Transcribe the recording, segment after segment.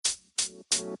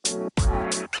Hello?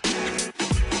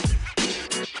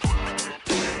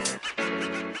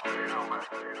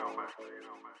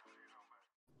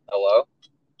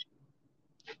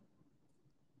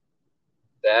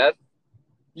 Dad?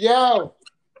 Yo,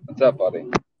 What's up, buddy?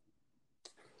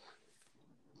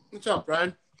 what's up,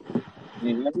 Brian? Can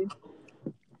you hear me?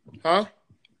 Huh?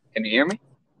 Can you hear me?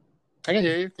 I can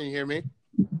hear you. Can you hear me?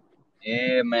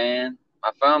 Yeah, man.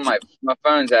 My phone's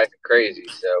acting crazy,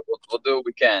 so we'll do what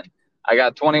we can. I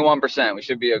got 21%. We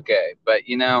should be okay. But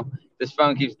this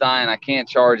phone keeps dying. I can't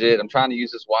charge it. I'm trying to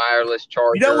use this wireless You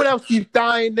know what charger. else keeps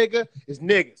dying, nigga? Is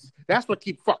niggas. That's what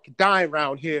keep fucking dying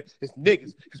around here is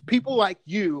niggas. Because people like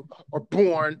you are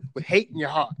born with hate in your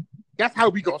heart. That's how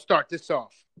we gonna start this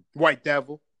off, white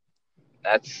devil.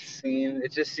 It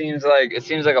seems like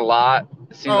a lot.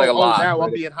 It seems like a lot. Now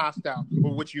I'm being hostile.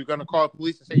 Well, what you gonna call the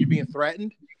police and say you're being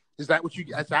threatened? Is that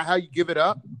how you give it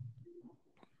up?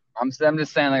 I'm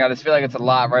just saying, like, I just feel like it's a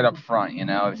lot right up front,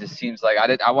 It just seems like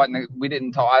I wasn't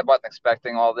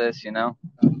expecting all this, All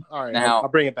right, Now, I'll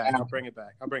bring it back.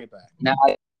 now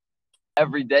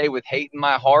every day with hate in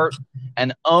my heart,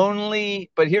 and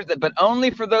only for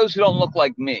those who don't look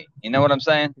like me. You know what I'm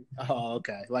saying? Oh,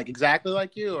 okay. Like exactly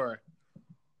like you, or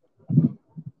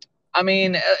I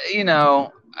mean,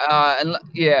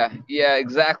 yeah,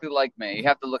 exactly like me. You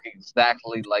have to look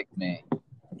exactly like me.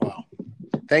 well,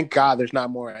 thank God there's not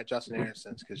more at Justin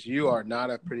Anderson's because you are not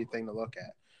a pretty thing to look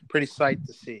at. Pretty sight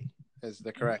to see is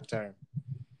the correct term.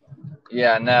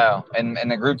 Yeah, no. And in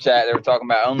the group chat, they were talking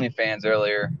about OnlyFans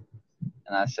earlier.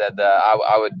 And I said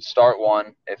I would start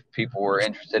one if people were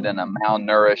interested in a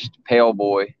malnourished pale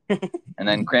boy. And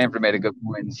then Cranford made a good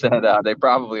point and said they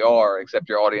probably are, except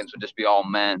your audience would just be all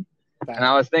men. And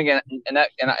I was thinking, and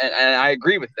I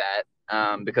agree with that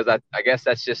because I guess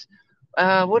that's just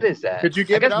what is that? Could you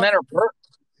give it up? Men are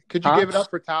Could you give it up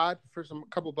for Todd for some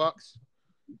couple bucks?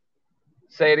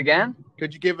 Say it again.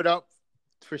 Could you give it up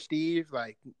for Steve,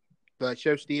 like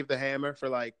show Steve the Hammer for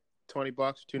like $20,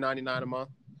 $2.99 a month?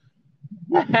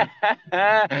 All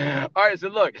right, so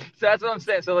look, so that's what I'm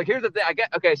saying. So like, here's the thing. I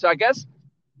guess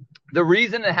the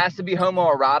reason it has to be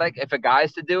homoerotic if a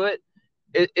guy's to do it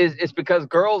is because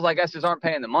girls, I guess, just aren't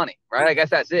paying the money, right? I guess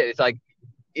that's it. It's like,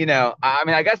 I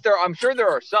mean, I guess I'm sure there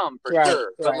are some for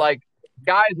sure, but like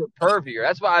guys are pervier.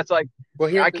 That's why it's like,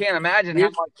 I can't imagine how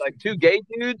much like two gay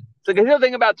dudes. So here's the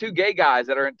thing about two gay guys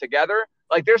that are together.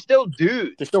 Like they're still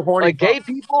dudes. They're still horny. Like gay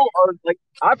people are like,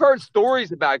 I've heard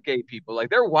stories about gay people. Like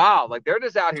they're wild. Like they're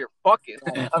just out here fucking.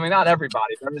 I mean, not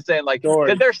everybody. But I'm just saying, like,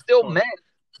 because they're still men.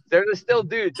 They're just still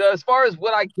dudes. So as far as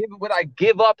would I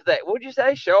give up that? What would you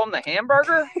say? Show them the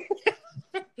hamburger?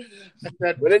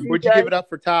 Would you give it up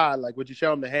for Todd? Like, would you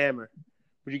show him the hammer?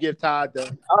 Would you give Todd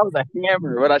the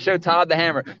hammer? Would I show Todd the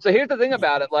hammer? So here's the thing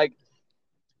about it. Like,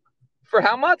 for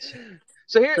how much?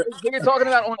 So here you're talking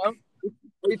about on.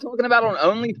 Are you talking about on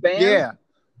OnlyFans? Yeah,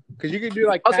 because you can do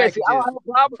like packages. See, I don't have a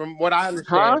problem. From what I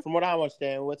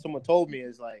understand, what someone told me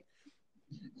is like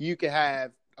you could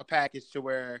have a package to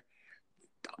where,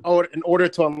 in order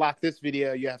to unlock this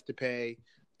video, you have to pay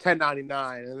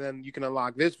 $10.99, and then you can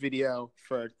unlock this video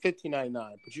for $15.99.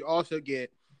 But you also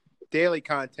get daily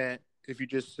content if you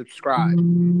just subscribe.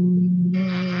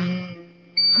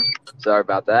 Sorry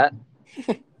about that.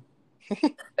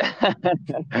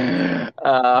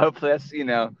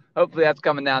 Hopefully that's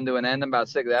coming down to an end. I'm about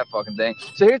sick of that fucking thing.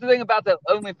 So here's the thing about the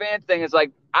OnlyFans thing is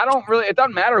like, it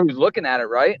doesn't matter who's looking at it,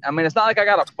 right? I mean, it's not like I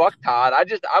got to fuck Todd. I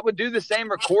would do the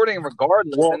same recording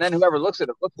regardless. Well, and then whoever looks at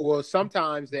it. Well,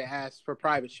 sometimes they ask for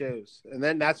private shows. And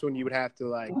then that's when you would have to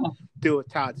like do what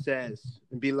Todd says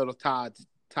and be little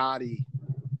Toddy.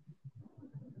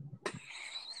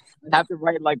 Have to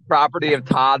write like property of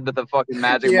Todd with a fucking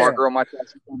magic marker on my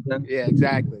chest or something. Yeah,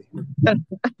 exactly.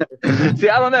 See,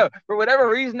 I don't know. For whatever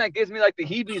reason, that gives me like the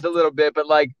heebies a little bit. But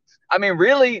like, I mean,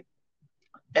 really,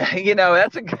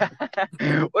 that's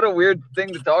what a weird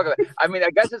thing to talk about. I mean,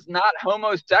 I guess it's not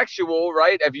homosexual,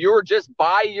 right? If you're just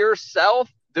by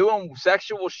yourself doing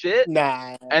sexual shit.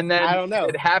 Nah. And then I don't know.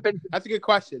 It happens. That's a good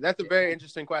question. That's a very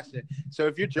interesting question. So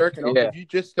if you're jerking off, if you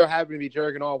just so happen to be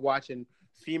jerking off watching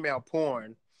female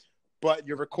porn, but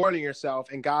you're recording yourself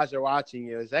and guys are watching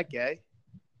you, is that gay?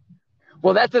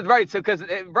 Well, that's it, right. So, that's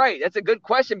a good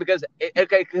question because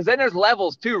then there's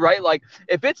levels too, right? Like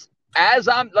if it's as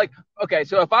I'm like, okay,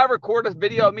 so if I record a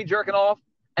video of me jerking off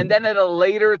and then at a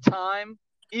later time,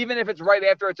 even if it's right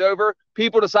after it's over,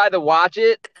 people decide to watch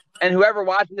it and whoever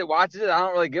watches it, I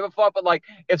don't really give a fuck. But like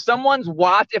if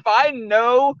if I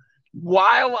know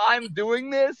while I'm doing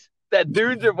this, that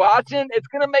dudes are watching, it's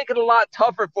going to make it a lot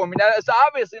tougher for me. Now, it's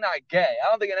obviously not gay. I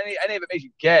don't think any of it makes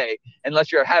you gay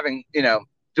unless you're having,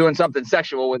 doing something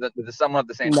sexual with someone of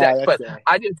the same No, sex. that's But gay.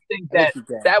 I just think I that guess you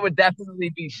can. that would definitely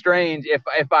be strange if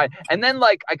I and then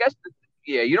like I guess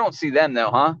yeah, you don't see them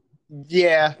though, huh?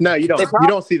 Yeah, no, you They don't. You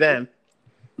don't see them.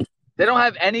 They don't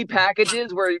have any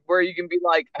packages where you can be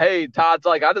like, hey, Todd's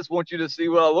like, I just want you to see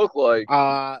what I look like.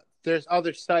 There's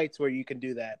other sites where you can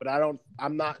do that, but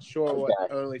I'm not sure what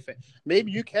Okay. OnlyFans.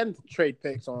 Maybe you can trade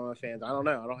pics on OnlyFans. I don't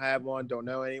know. I don't have one. Don't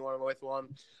know anyone with one.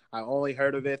 I only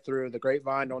heard of it through the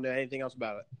grapevine. Don't know anything else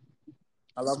about it.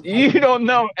 I love. You don't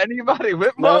know anybody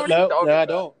with No, one? What are you no, talking no. I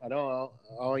about? don't.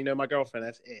 I only know my girlfriend.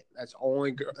 That's it. That's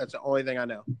the only thing I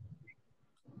know.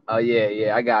 Oh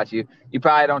yeah, I got you. You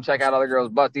probably don't check out other girls'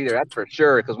 butts either. That's for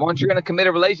sure. Because once you're gonna commit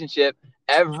a relationship,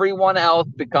 everyone else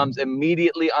becomes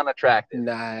immediately unattractive.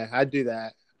 Nah, I do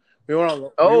that. We went on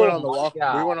the Oh walk.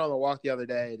 my We god. went on the walk the other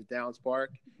day to Downs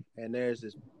Park, and there's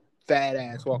this fat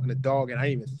ass walking the dog, and I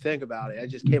didn't even think about it. It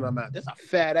just came out my mouth. That's a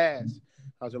fat ass.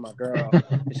 I was with my girl,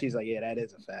 and she's like, "Yeah, that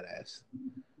is a fat ass."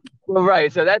 Well,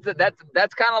 right. So that's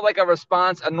kind of like a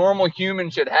response a normal human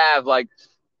should have. Like,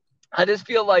 I just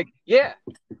feel like, yeah,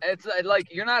 it's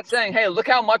like you're not saying, hey, look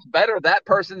how much better that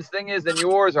person's thing is than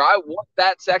yours, or I want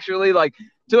that sexually. Like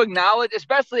to acknowledge,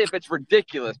 especially if it's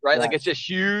ridiculous, right? Like Right. it's just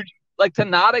huge. Like to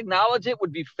not acknowledge it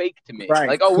would be fake to me. Right.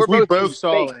 Like, oh, we're We both both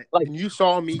saw fake. it, Like, and you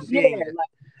saw me yeah, seeing it.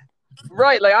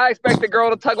 right. Like I expect the girl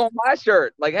to tug on my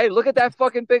shirt. Like, hey, look at that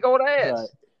fucking big old ass. Right.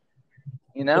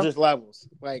 You It know? was just levels.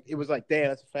 Like it was like, damn,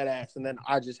 that's a fat ass, and then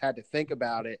I just had to think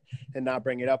about it and not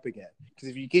bring it up again. Because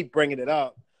if you keep bringing it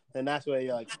up, then that's where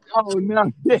you're like, Oh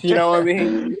no. you know what I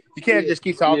mean? You can't just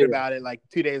keep talking Yeah. about it like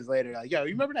 2 days later. Like, yo,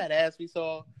 you remember that ass we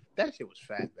saw? That shit was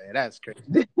fat, man. That's crazy.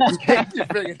 You can't just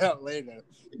bring it up later.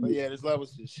 But yeah, there's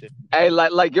levels to this shit. Hey,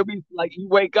 like you'll be like you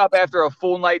wake up after a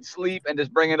full night's sleep and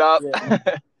just bring it up.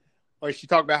 Yeah. Or she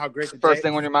talked about how great the First day.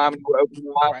 thing on your mind when you open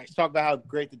your eyes. Right. She talked about how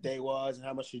great the day was and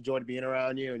how much she enjoyed being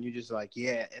around you, and you just like,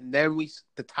 yeah. And then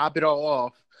to top it all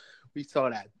off, we saw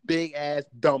that big ass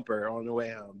dumper on the way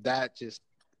home. That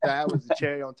was the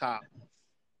cherry on top.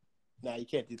 No, you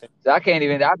can't do I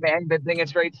ain't been thinking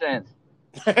straight since.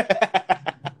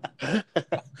 that.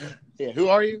 Yeah, who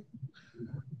are you?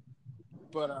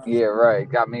 But Yeah, right.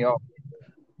 Got me off.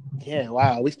 yeah,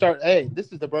 wow. Hey,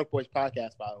 this is the Broke Boys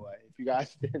podcast, by the way. If you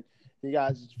guys didn't, you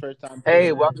guys it's your first time.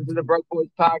 Hey, welcome to the Broke Boys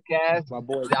podcast. My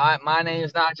boy. My name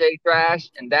is not Jay Thrash,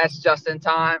 and that's Just in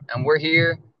Time, and we're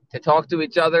here to talk to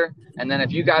each other. And then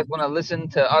if you guys want to listen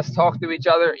to us talk to each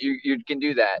other, you can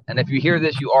do that. And if you hear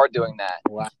this, you are doing that.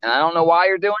 Wow. And I don't know why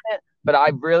you're doing it, but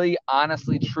I really,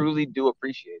 honestly, truly do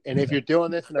appreciate it. And if you're doing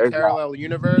this in a parallel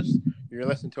universe, you're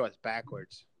listening to us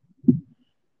backwards.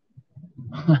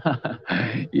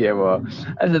 Yeah, well,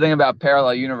 that's the thing about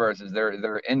parallel universes.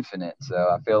 They're infinite. So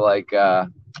I feel like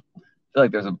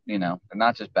there's they're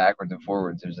not just backwards and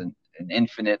forwards. There's an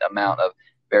infinite amount of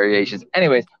variations.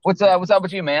 Anyways, what's up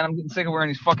with you, man? I'm getting sick of wearing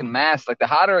these fucking masks. Like the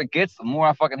hotter it gets, the more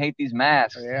I fucking hate these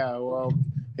masks. Yeah, well,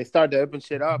 they started to open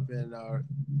shit up, and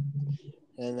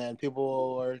then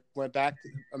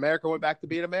America went back to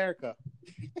being America.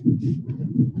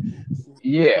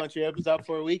 Yeah. The country opens up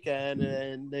for a weekend,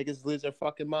 and niggas lose their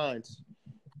fucking minds.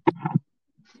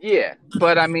 Yeah,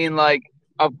 but I mean, like,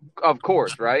 of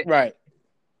course, right? Right.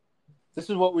 This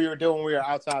is what we were doing when we were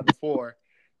outside before.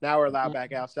 Now we're allowed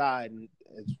back outside, and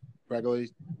it's regularly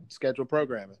scheduled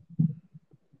programming.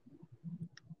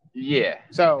 Yeah.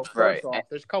 So, Right. first off,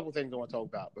 there's a couple things I want to talk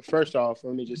about. But first off,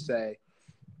 let me just say,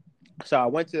 so I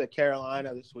went to the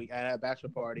Carolina this week. I had a bachelor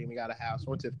party, and we got a house. I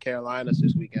went to the Carolinas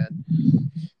this weekend.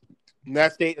 And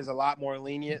that state is a lot more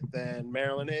lenient than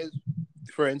Maryland is.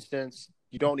 For instance,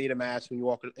 you don't need a mask when you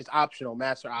walk. It's optional.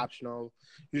 Masks are optional.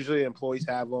 Usually employees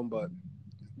have them, but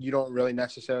you don't really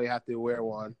necessarily have to wear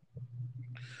one.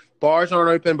 Bars aren't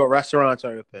open, but restaurants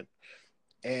are open.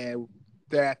 And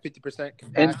they're at 50%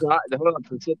 capacity. Hold on,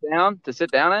 to sit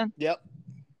down in? Yep.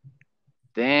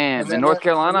 Damn. In North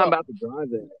Carolina, I'm about to drive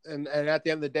there. And at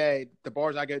the end of the day, the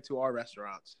bars I go to are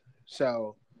restaurants.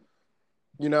 So,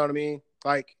 you know what I mean?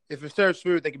 Like, if it serves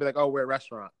food, they could be like, oh, we're a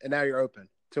restaurant. And now you're open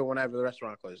till whenever the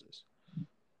restaurant closes.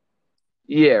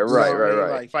 Yeah,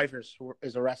 right. Like, Pfeiffer's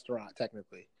is a restaurant,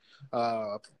 technically.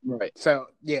 Right. So,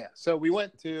 yeah. So, we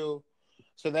went to...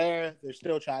 So they're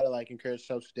still trying to, like, encourage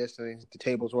social distancing. The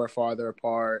tables were farther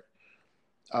apart.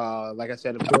 Like I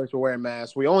said, employees were wearing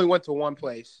masks. We only went to one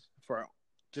place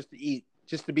just to eat,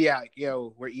 just to be out.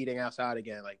 We're eating outside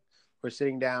again. Like, we're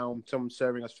sitting down, someone's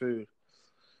serving us food.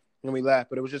 And we left,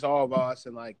 but it was just all of us.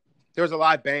 And, like, there was a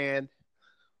live band,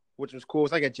 which was cool.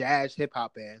 It's like a jazz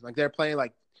hip-hop band. Like, they're playing,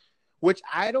 like, which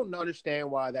I don't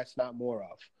understand why that's not more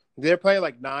of. They're playing,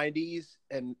 like, 90s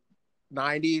and,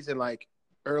 like,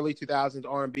 early 2000s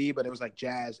R&B, but it was like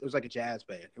jazz. It was like a jazz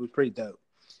band. It was pretty dope.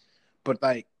 But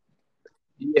like,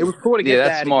 it was cool to Yeah, get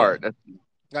that's that smart. again.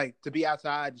 Like to be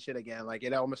outside and shit again. Like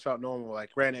it almost felt normal.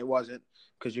 Like granted, it wasn't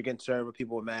because you're getting served with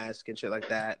people with masks and shit like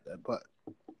that. But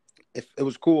it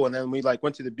was cool. And then we like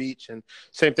went to the beach, and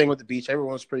same thing with the beach.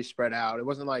 Everyone was pretty spread out. It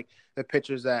wasn't like the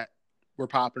pictures that were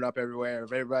popping up everywhere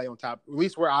of everybody on top. At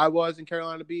least where I was in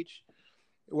Carolina Beach,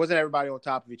 it wasn't everybody on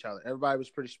top of each other. Everybody was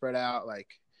pretty spread out. Like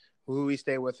who we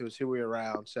stayed with was who we were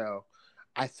around. So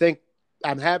I think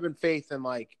I'm having faith in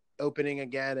like opening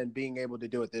again and being able to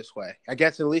do it this way. I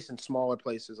guess at least in smaller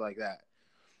places like that.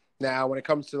 Now, when it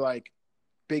comes to like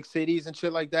big cities and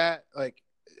shit like that, like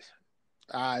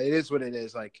it is what it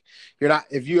is. Like you're not,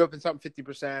 if you open something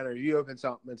 50% or you open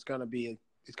something, it's gonna be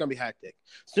hectic.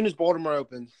 As soon as Baltimore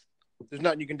opens, there's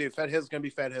nothing you can do. Fed Hill's gonna be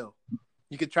Fed Hill.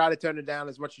 You could try to turn it down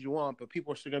as much as you want, but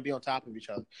people are still going to be on top of each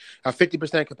other. Now,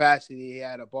 50% capacity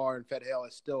at a bar in Fed Hill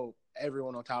is still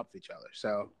everyone on top of each other.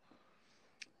 So,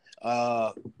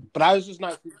 but I was just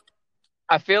not.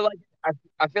 I feel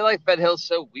like Fed Hill's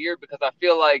so weird because I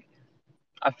feel like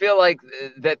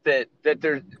that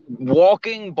they're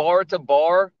walking bar to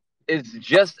bar is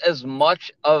just as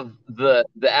much of the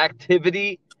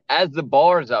activity as the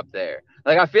bars up there.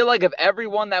 Like I feel like if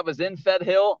everyone that was in Fed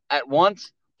Hill at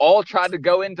once all tried to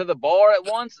go into the bar at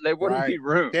once, there wouldn't be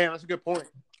room. Damn, that's a good point.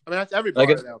 I mean, that's every bar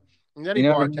though. In any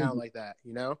bar town like that,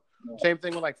 you know. Same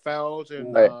thing with like Fells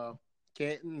and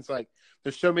Canton. It's like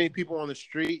there's so many people on the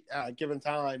street at a given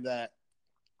time that,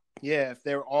 yeah, if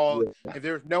there was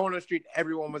no one on the street,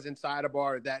 everyone was inside a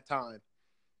bar at that time,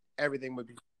 everything would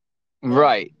be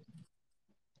right.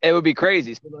 It would be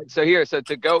crazy. So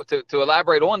to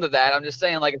elaborate on to that, I'm just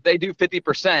saying like if they do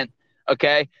 50%.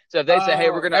 Okay, so if they say, "Hey,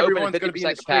 we're going to open at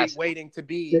 50% capacity," waiting to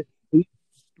be.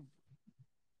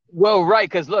 Well, right,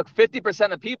 because look,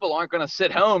 50% of people aren't going to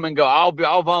sit home and go, "I'll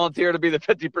volunteer to be the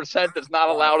 50% that's not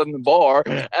allowed in the bar."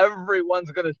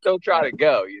 Everyone's going to still try to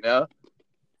go, you know.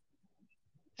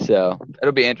 So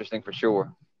it'll be interesting for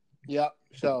sure. Yep.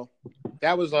 So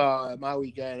that was my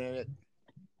weekend, and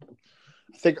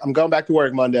I think I'm going back to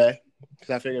work Monday because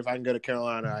I figure if I can go to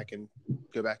Carolina, I can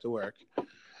go back to work.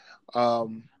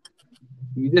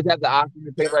 You just have the option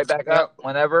to pick right back up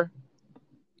whenever.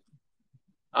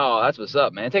 Oh, that's what's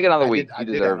up, man. Take another week. You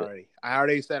deserve it. I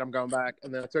already said I'm going back,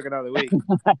 and then I took another week.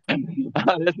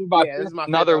 This is my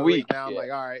another week. Now I'm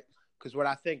like, all right, because what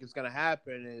I think is going to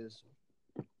happen is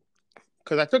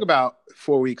because I took about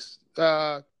 4 weeks,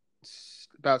 about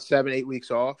 7-8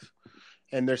 weeks off,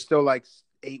 and there's still like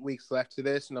 8 weeks left to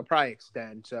this, and I'll probably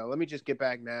extend. So let me just get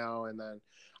back now, and then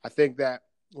I think that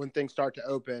when things start to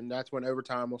open, that's when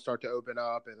overtime will start to open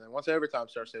up. And then once overtime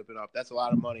starts to open up, that's a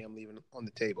lot of money I'm leaving on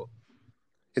the table.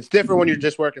 It's different when you're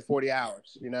just working 40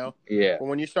 hours, you know? Yeah. But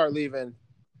when you start leaving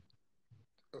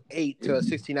 8 to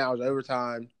 16 hours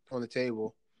overtime on the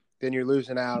table, then you're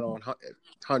losing out on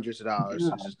hundreds of dollars.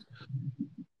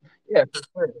 Yeah,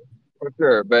 for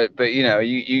sure. But you know,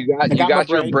 you got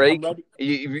your break.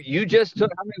 You just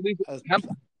took how many weeks?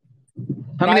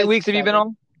 How many weeks have you been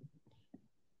on?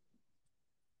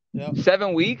 Yep.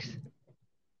 7 weeks?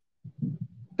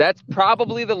 That's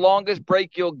probably the longest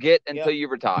break you'll get until you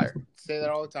retire. Say that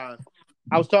all the time.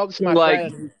 I was talking to my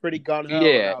friend who's pretty gun-ho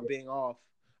about being off.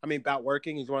 I mean, about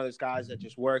working. He's one of those guys that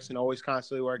just works and always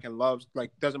constantly working, loves,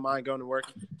 like, doesn't mind going to work.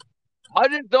 I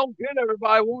just don't get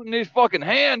everybody wanting these fucking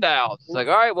handouts. It's like,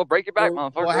 all right, well, break your back,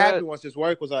 motherfucker. What happened was his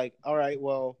work was like, all right,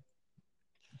 well,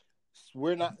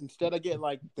 we're not, instead of getting,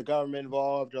 like, the government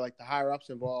involved or, like, the higher-ups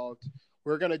involved,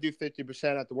 we're going to do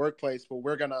 50% at the workplace, but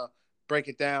we're going to break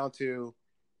it down to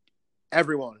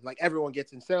everyone. Like, everyone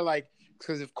gets, instead of, like,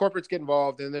 because if corporates get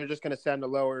involved, then they're just going to send the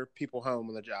lower people home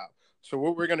on the job. So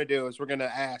what we're going to do is we're going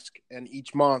to ask, and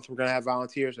each month we're going to have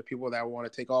volunteers of people that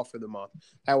want to take off for the month.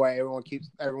 That way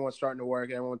everyone's starting to work,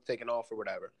 and everyone's taking off or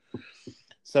whatever.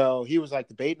 So he was, like,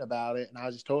 debating about it, and I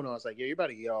just told him, I was like, yeah, you're about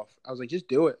to get off. I was like, just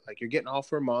do it. Like, you're getting off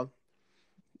for a month.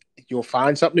 You'll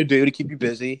find something to do to keep you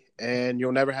busy, and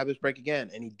you'll never have this break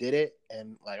again. And he did it,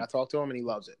 and like I talked to him, and he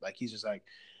loves it. Like he's just like,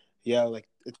 yeah, like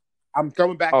I'm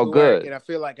coming back to work, and I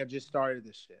feel like I just started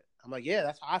this shit. I'm like, yeah,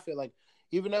 that's how I feel. Like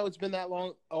even though it's been that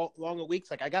long of weeks,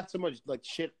 like I got so much like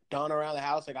shit done around the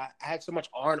house. Like I had so much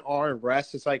R&R and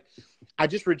rest. It's like I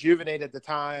just rejuvenated the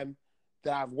time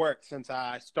that I've worked since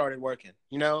I started working.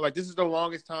 You know, like this is the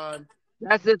longest time.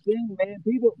 That's the thing, man.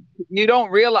 People, you don't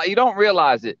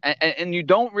realize it, and you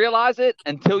don't realize it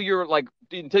until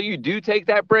you do take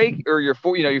that break, or you're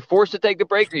forced to take the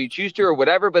break, or you choose to, or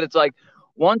whatever. But it's like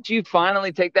once you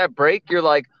finally take that break, you're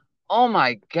like, oh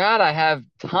my god, I have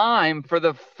time for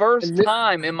the first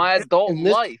time in my adult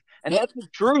life. And that's the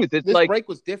truth. It's This like, break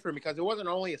was different because it wasn't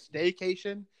only a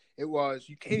staycation. It was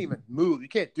you can't even move. You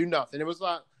can't do nothing. It was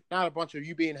not a bunch of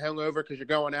you being hungover because you're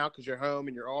going out because you're home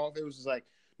and you're off. It was just like,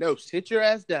 no, sit your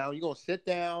ass down. You're gonna sit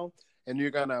down and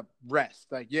you're gonna rest.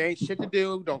 Like you ain't shit to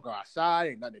do. Don't go outside.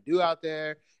 Ain't nothing to do out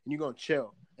there. And you're gonna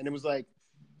chill. And it was like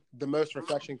the most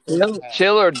refreshing thing.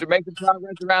 chill or make some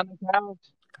progress around this house.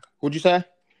 What'd you say?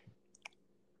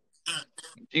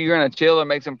 You're gonna chill and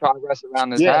make some progress around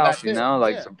this house, you know,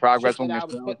 like some progress on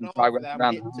yourself, some progress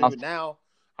around the house. Now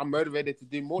I'm motivated to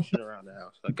do more shit around the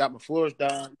house. I got my floors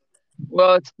done.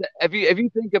 Well, it's if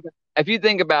you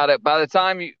think about it, by the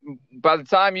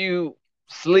time you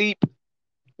sleep,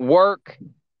 work,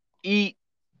 eat,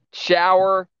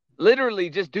 shower, literally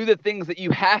just do the things that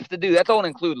you have to do. That don't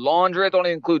include laundry. It don't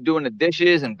include doing the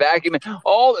dishes and vacuuming,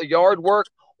 all the yard work.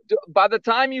 By the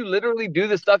time you literally do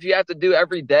the stuff you have to do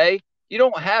every day, you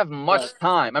don't have much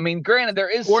time. I mean, granted, there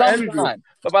is some time,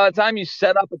 but by the time you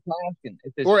set up a task and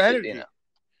it's just, energy, you know,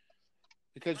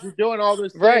 because you're doing all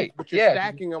those things, right? But you're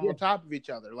stacking them on top of each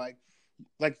other. Like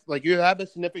you have a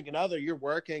significant other, you're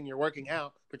working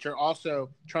out, but you're also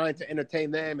trying to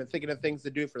entertain them and thinking of things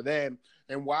to do for them.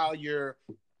 And while you're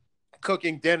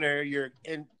cooking dinner, you're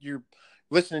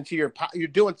listening to you're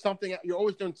doing something. You're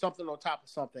always doing something on top of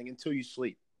something until you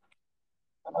sleep.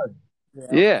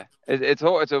 Yeah, it's a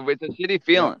shitty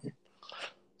feeling. Yeah.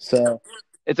 So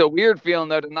it's a weird feeling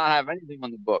though to not have anything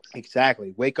on the books.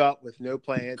 Exactly. Wake up with no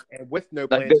plans, and with no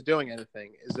plans doing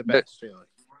anything is the best feeling.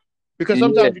 Because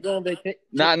sometimes you go on vacation.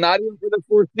 Not even for the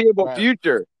foreseeable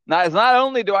future. It's not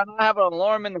only do I not have an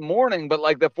alarm in the morning, but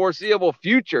like the foreseeable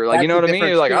future. Like, you know what I mean?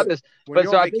 You're like, when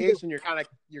you're on vacation, you're kind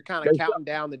of counting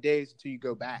down the days until you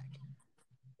go back.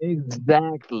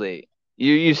 Exactly.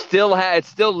 You still it's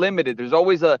still limited. There's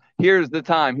always here's the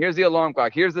time, here's the alarm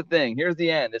clock, here's the thing, here's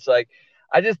the end. It's like,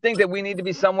 I just think that we need to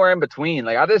be somewhere in between.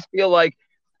 Like, I just feel like,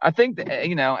 I think that,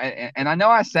 you know, and I know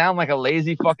I sound like a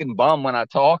lazy fucking bum when I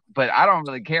talk, but I don't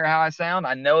really care how I sound.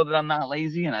 I know that I'm not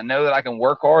lazy, and I know that I can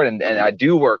work hard, and I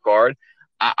do work hard.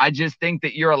 I just think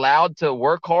that you're allowed to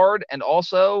work hard and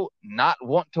also not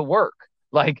want to work.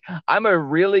 Like, I'm a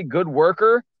really good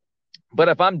worker, but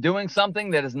if I'm doing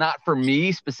something that is not for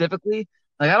me specifically,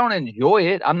 like, I don't enjoy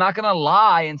it. I'm not going to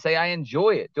lie and say I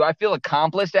enjoy it. Do I feel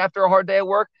accomplished after a hard day of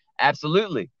work?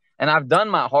 Absolutely. And I've done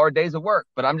my hard days of work,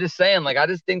 but I'm just saying, like, I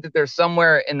just think that there's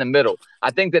somewhere in the middle. I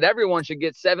think that everyone should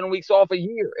get 7 weeks off a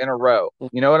year in a row.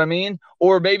 You know what I mean?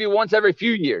 Or maybe once every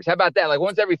few years. How about that? Like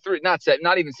once every not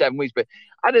even 7 weeks, but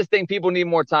I just think people need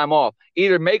more time off.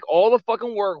 Either make all the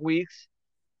fucking work weeks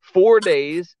 4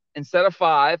 days instead of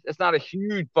 5. That's not a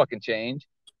huge fucking change.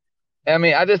 I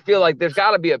mean, I just feel like there's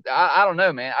got to be I don't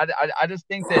know, man. I just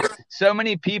think that so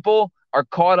many people are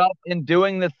caught up in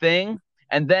doing the thing.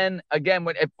 And then again,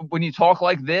 when you talk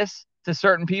like this to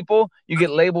certain people, you get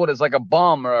labeled as like a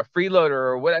bum or a freeloader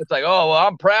or what. It's like, oh, well,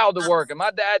 I'm proud to work. And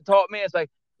my dad taught me. It's like,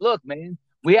 look, man,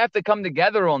 we have to come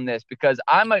together on this, because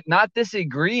I'm not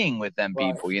disagreeing with them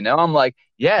people. You know, I'm like,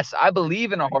 yes, I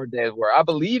believe in a hard day of work. I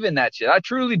believe in that shit. I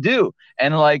truly do.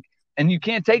 And like, and you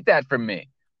can't take that from me.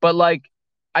 But like,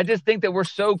 I just think that we're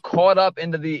so caught up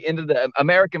into the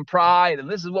American pride, and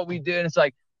this is what we do. And it's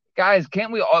like, guys,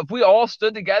 can't we? If we all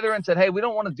stood together and said, "Hey, we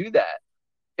don't want to do that,"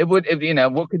 it would. You know,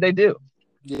 what could they do?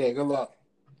 Yeah, good luck.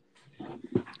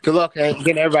 Good luck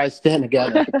getting everybody stand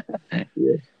together.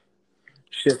 Yeah.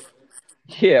 Shit.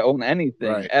 Yeah, on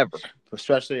anything ever.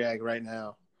 Especially like right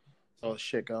now, all the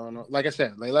shit going on. Like I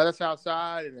said, they let us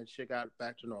outside, and then shit got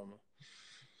back to normal.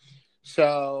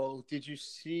 So, did you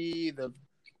see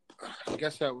I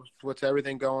guess that was what's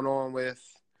everything going on with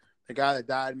the guy that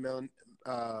died in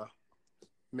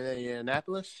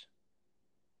Minneapolis?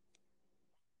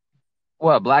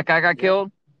 What, black guy got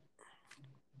killed?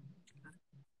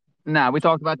 Nah, we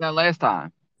talked about that last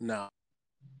time. No.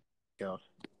 Killed.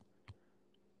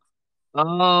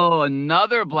 Oh,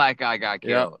 another black guy got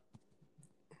killed.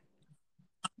 Yep.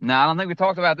 No, I don't think we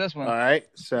talked about this one. All right.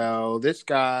 So this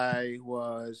guy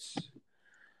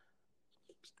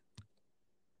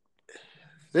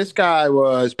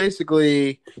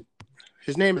basically,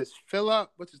 his name is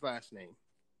Philip. What's his last name?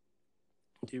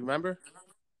 Do you remember?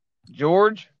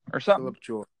 George or something? Philip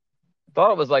George. I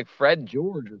thought it was like Fred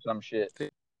George or some shit.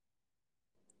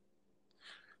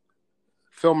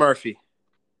 Phil Murphy.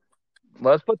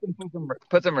 Well, let's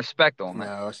put some respect on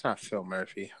that. No, it's not Phil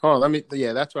Murphy. Oh,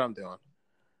 that's what I'm doing.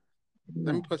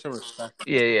 Let me put some respect.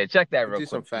 Yeah. Check that real quick.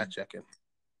 Do some fact checking.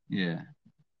 Yeah.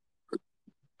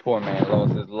 Poor man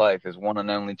lost his life, his one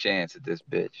and only chance at this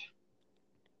bitch.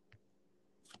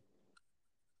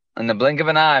 In the blink of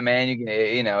an eye, man,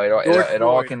 it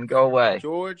all can go away.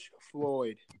 George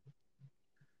Floyd.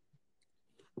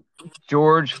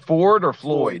 George Ford or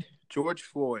Floyd? George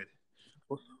Floyd.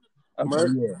 Okay,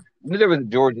 yeah. I knew there was a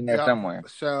George in there Yeah. somewhere.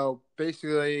 So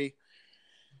basically,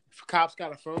 cops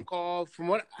got a phone call. From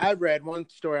what I read, one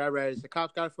story I read is the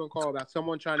cops got a phone call about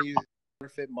someone trying to use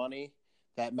counterfeit money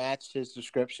that matched his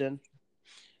description.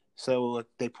 So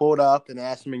they pulled up and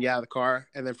asked him to get out of the car.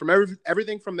 And then from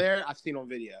everything from there, I've seen on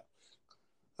video.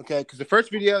 Okay, because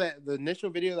the initial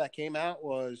video that came out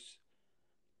was.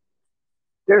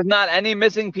 There's not any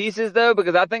missing pieces though,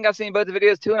 because I think I've seen both the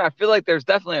videos too, and I feel like there's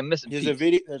definitely a missing piece.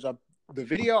 The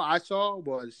video I saw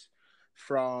was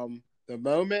from the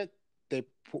moment they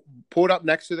pulled up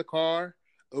next to the car,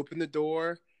 opened the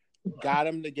door, got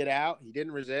him to get out. He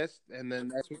didn't resist, and then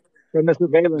that's from the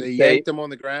surveillance they yanked him on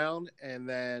the ground, and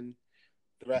then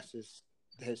the rest is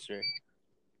history.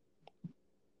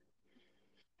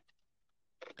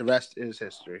 The rest is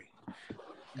history.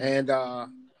 And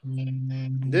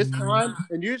this time,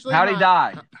 and usually how'd he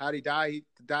die? How'd he die? He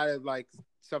died of like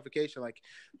suffocation. Like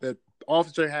the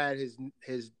officer had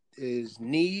his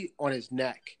knee on his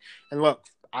neck. And look,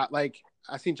 I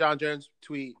seen John Jones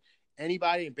tweet.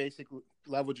 Anybody in basic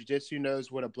level jiu-jitsu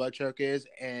knows what a blood choke is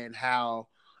and how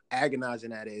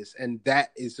agonizing that is, and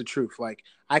that is the truth. Like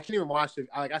I can't even watch it.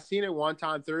 Like I seen it one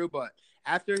time through, but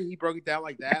after he broke it down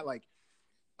like that, like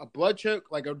a blood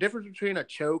choke, like a difference between a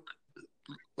choke,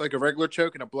 like a regular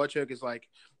choke, and a blood choke is like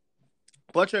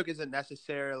blood choke isn't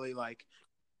necessarily like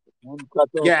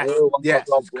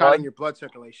it's cutting your blood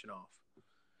circulation off,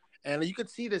 and you could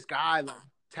see this guy like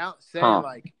saying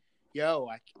like, "Yo,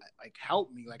 like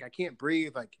help me, like I can't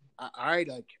breathe, like all right,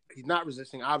 like he's not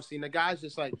resisting obviously." And the guy's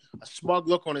just like a smug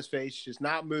look on his face, just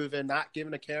not moving, not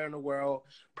giving a care in the world,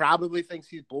 probably thinks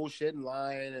he's bullshit and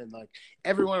lying, and like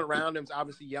everyone around him's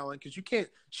obviously yelling because you can't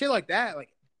shit like that, like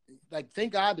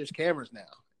thank God there's cameras now,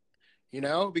 you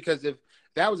know, because if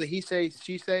that was a he say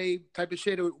she say type of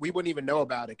shit, we wouldn't even know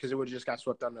about it because it would have just got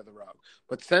swept under the rug.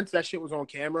 But since that shit was on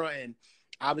camera and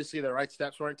obviously the right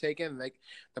steps weren't taken, like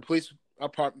the police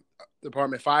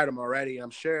department fired him already. I'm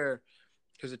sure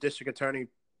because the district attorney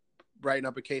writing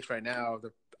up a case right now.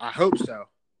 I hope so,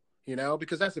 you know,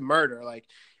 because that's a murder. Like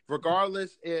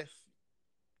regardless if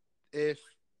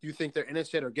you think they're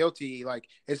innocent or guilty, like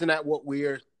isn't that what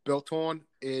we're built on?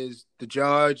 Is the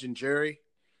judge and jury?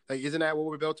 Like isn't that what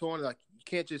we're built on? Like you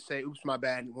can't just say "oops, my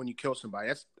bad" when you kill somebody.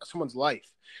 That's someone's life.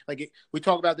 Like we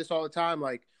talk about this all the time.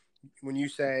 Like when you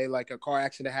say like a car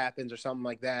accident happens or something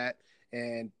like that,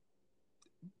 and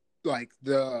like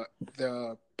the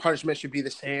punishment should be the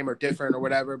same or different or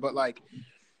whatever. But like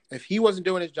if he wasn't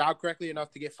doing his job correctly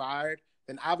enough to get fired,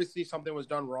 then obviously something was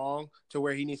done wrong to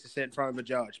where he needs to sit in front of a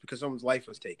judge because someone's life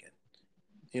was taken.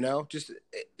 You know,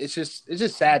 it's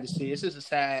just sad to see. It's just a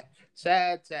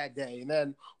sad day. And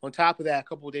then on top of that, a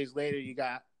couple of days later, you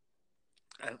got.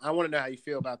 And I want to know how you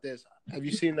feel about this. Have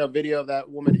you seen the video of that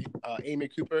woman, Amy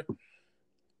Cooper?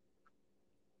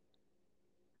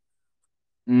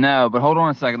 No, but hold on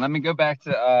a second. Let me go back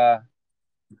to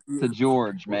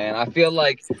George, man. I feel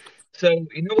like so.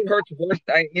 You know what hurts worse?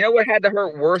 You know what had to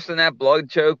hurt worse than that blood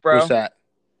choke, bro? What's that?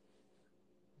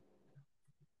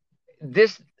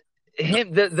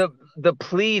 The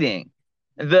pleading,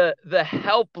 the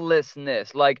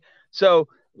helplessness, like so,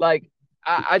 like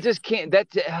I just can't.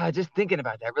 Just thinking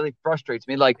about that really frustrates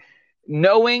me. Like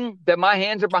knowing that my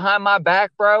hands are behind my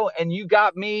back, bro, and you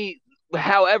got me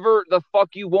however the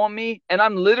fuck you want me, and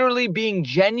I'm literally being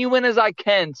genuine as I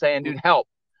can, saying, "Dude, help!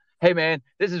 Hey, man,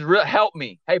 this is real. Help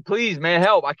me! Hey, please, man,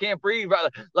 help! I can't breathe."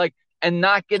 Like. And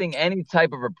not getting any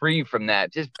type of reprieve from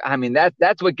that. Just, I mean,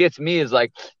 that's what gets me is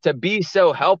like to be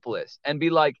so helpless and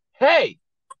be like, hey,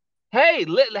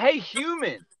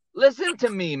 human, listen to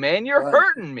me, man. You're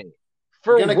hurting me.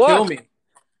 For You're gonna what? Kill me.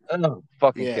 Oh,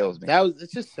 fucking kills me.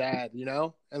 It's just sad, you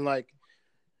know? And like,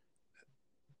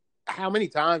 how many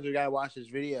times we gotta watch this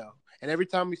video? And every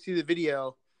time we see the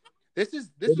video, this was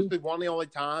the only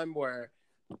time where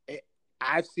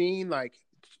I've seen like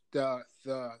the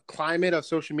climate of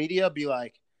social media be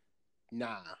like,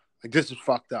 nah, like this is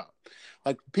fucked up.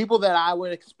 Like people that I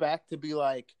would expect to be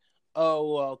like,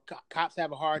 oh, cops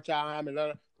have a hard time, and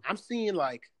I'm seeing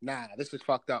like, nah, this is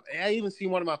fucked up. And I even see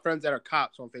one of my friends that are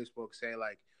cops on Facebook say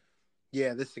like,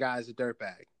 yeah, this guy's a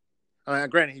dirtbag. I mean,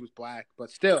 granted he was black,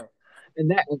 but still. And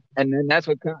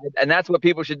that's what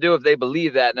people should do if they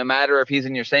believe that, no matter if he's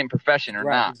in your same profession or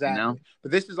not. Exactly. You know?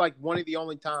 But this is like one of the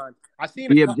only times I've seen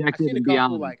a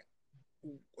couple like,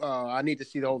 I need to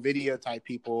see the whole video type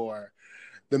people, or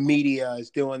the media is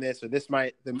doing this, or this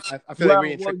might. I feel like we're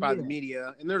being tricked by the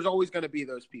media, and there's always going to be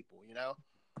those people, you know.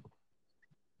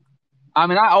 I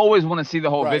mean, I always want to see the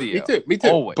whole video. Me too.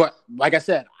 Always. But like I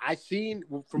said,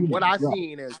 from what I've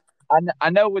seen is I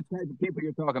know what type of people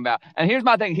you're talking about. And here's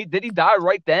my thing: did he die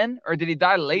right then, or did he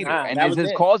die later? Nah, And that is was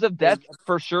his it. cause of death And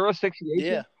for sure yeah,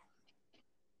 asphyxiation?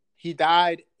 he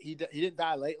died. He didn't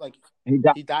die late. Like He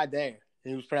died. he died there.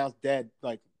 He was pronounced dead.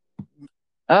 Like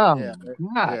Oh yeah,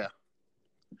 God! yeah.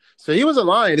 So he wasn't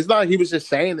lying. It's not like he was just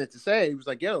saying it to say. He was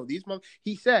like, "Yo,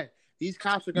 He said these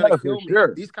cops are gonna No, for kill me.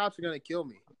 sure. These cops are gonna kill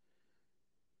me.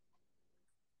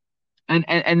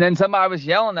 And then somebody was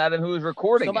yelling at him who was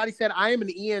recording it. Somebody said, "I am an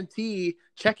EMT.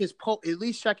 Check his pulse. At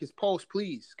least check his pulse,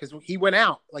 please, because he went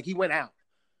out. Like he went out."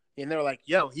 And they're like,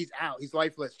 "Yo, he's out. He's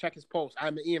lifeless. Check his pulse.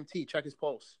 I'm an EMT. Check his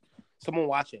pulse." Someone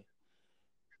watching.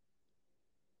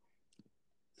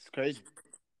 It's crazy.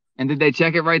 And did they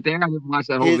check it right there? I didn't watch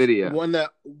that whole video. When the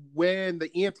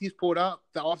EMTs pulled up,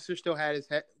 the officer still had his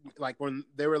head. Like when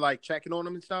they were like checking on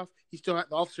him and stuff, the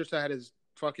officer still had his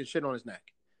fucking shit on his neck.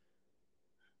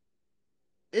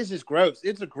 It's just gross.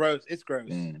 It's gross.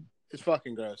 Man. It's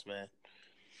fucking gross, man.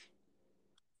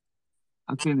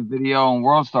 I've seen a video on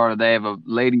World Star today of a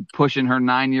lady pushing her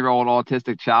 9-year-old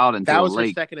autistic child into That a was her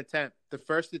lake. second attempt. The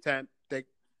first attempt,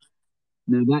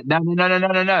 No,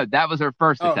 no. That was her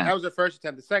first attempt. that was her first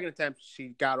attempt. The second attempt, she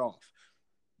got off.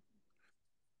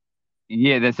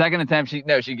 Yeah, the second attempt,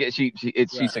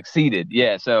 she succeeded.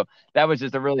 Yeah, so that was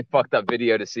just a really fucked up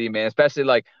video to see, man. Especially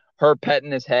like her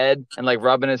petting his head and like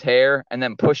rubbing his hair and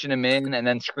then pushing him in and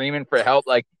then screaming for help.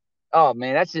 Like, oh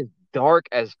man, that's just dark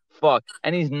as fuck.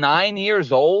 And he's 9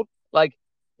 years old. Like,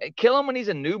 kill him when he's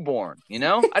a newborn. You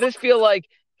know, I just feel like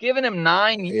giving him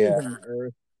 9 years on the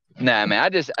earth. Nah,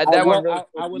 man, that one really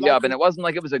fucked me up, and it wasn't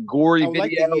like it was a gory I would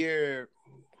video. like to hear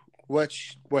what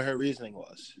her reasoning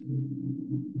was.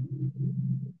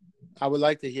 I would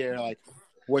like to hear like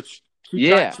what she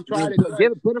tried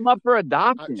it. Put him up for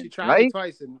adoption. She tried right? it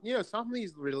twice, and some of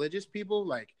these religious people,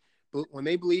 like when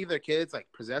they believe their kids like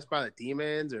possessed by the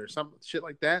demons or some shit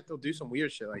like that, they'll do some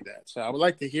weird shit like that. So I would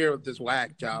like to hear what this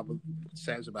whack job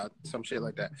says about some shit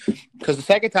like that. Because the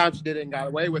second time she did it and got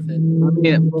away with it,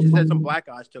 she said some black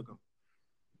guys took him.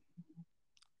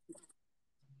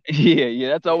 Yeah,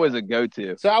 that's always a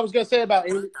go-to. So I was gonna say about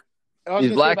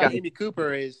Amy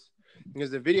Cooper is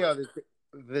because the video of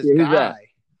this guy,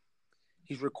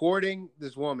 he's recording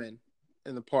this woman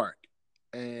in the park,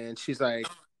 and she's like,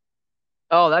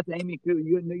 "Oh, that's Amy Cooper.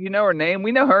 You know her name?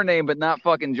 We know her name, but not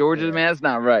fucking George's, man. That's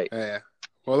not right." Yeah.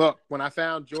 Well, look, when I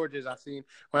found George's, I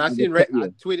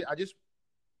tweeted, I just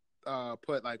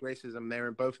put like racism there,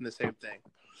 and both in the same thing.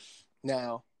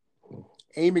 Now,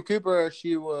 Amy Cooper,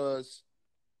 she was,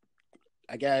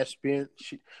 I guess,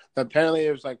 apparently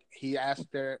it was like he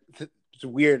asked her. It's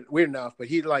weird enough, but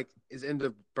he like is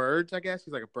into birds. I guess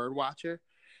he's like a bird watcher,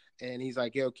 and he's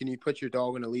like, "Yo, can you put your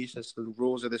dog on a leash? That's the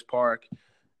rules of this park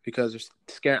because they're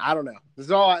scaring." I don't know. This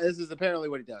is apparently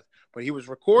what he does. But he was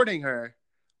recording her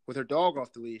with her dog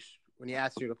off the leash when he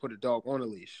asked her to put a dog on a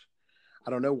leash.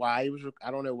 I don't know why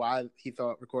I don't know why he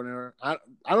thought recording her. I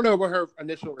don't know what her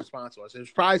initial response was. It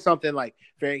was probably something like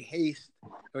very haste,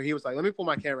 or he was like, "Let me pull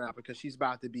my camera out because she's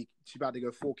about to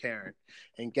go full Karen."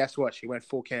 And guess what? She went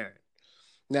full Karen.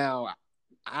 Now,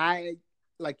 I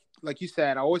like you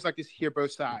said, I always like to hear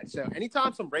both sides. So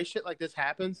anytime some race shit like this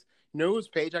happens, you know whose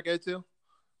page I go to?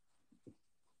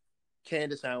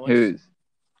 Candace Owens. Whose?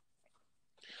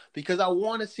 Because I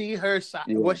want to see her side,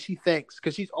 what she thinks,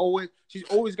 because she's always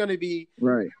going to be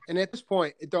right. And at this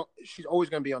point, she's always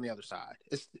going to be on the other side.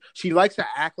 She likes to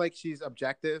act like she's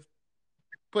objective,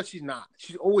 but she's not.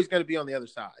 She's always going to be on the other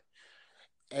side.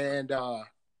 And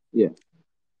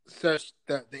so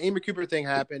the Amy Cooper thing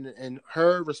happened, and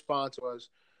her response was,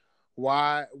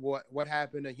 what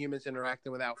happened to humans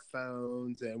interacting without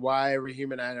phones, and why every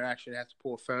human interaction has to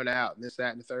pull a phone out, and this,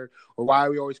 that, and the third, or why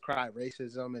we always cry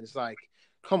racism. And it's like,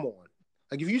 come on.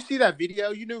 Like, if you see that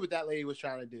video, you knew what that lady was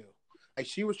trying to do. Like,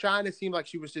 she was trying to seem like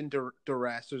she was in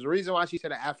duress. There's a reason why she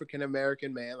said an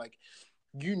African-American man. Like,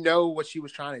 you know what she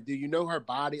was trying to do. You know her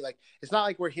body. Like, it's not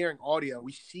like we're hearing audio.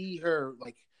 We see her,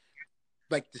 like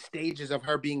the stages of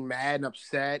her being mad and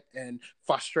upset and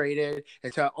frustrated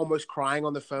and to almost crying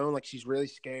on the phone like she's really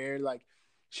scared. Like,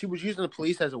 she was using the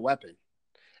police as a weapon.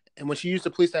 And when she used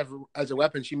the police as a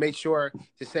weapon, she made sure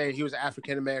to say he was an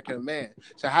African-American man.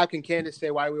 So how can Candace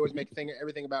say, why do we always make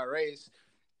everything about race,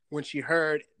 when she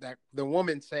heard that the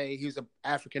woman say he was an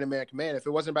African-American man? If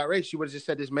it wasn't about race, she would have just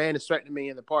said, this man is threatening me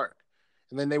in the park.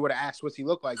 And then they would have asked, what's he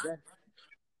look like?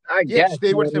 I guess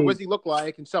they would have said, what's he look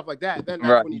like, and stuff like that. Then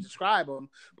that's when you describe him.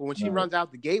 But when she runs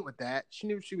out the gate with that, she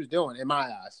knew what she was doing, in my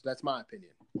eyes. That's my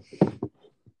opinion.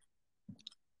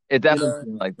 It definitely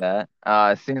seemed like that.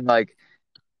 It seemed like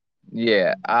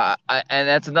Yeah, and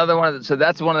that's another one of the, so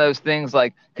that's one of those things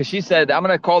like because she said I'm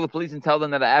gonna call the police and tell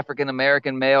them that an African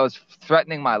American male is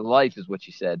threatening my life is what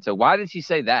she said. So why did she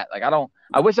say that? Like I don't.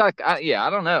 I wish yeah, I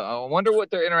don't know. I wonder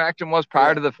what their interaction was prior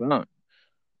Yeah, to the phone.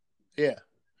 yeah.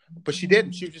 But she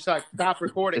didn't. She was just like, "Stop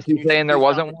recording. Is Can he you saying there please stop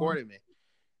wasn't one? recording me?"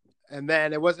 And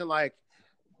then it wasn't like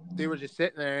they were just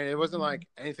sitting there. It wasn't like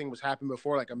anything was happening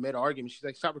before, like a mid argument. She's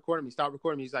like, "Stop recording me. Stop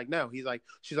recording me." He's like, "No." He's like,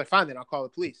 she's like, "Fine, then I'll call the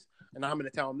police and I'm going to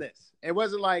tell them this." It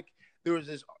wasn't like there was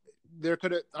this. There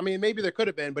could have. I mean, maybe there could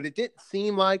have been, but it didn't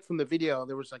seem like from the video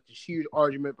there was like this huge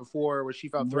argument before where she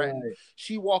felt threatened. Right.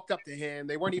 She walked up to him.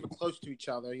 They weren't even close to each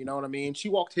other. You know what I mean? She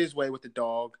walked his way with the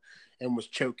dog and was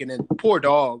choking, and poor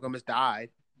dog almost died.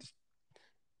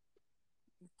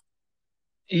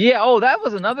 Yeah. Oh, that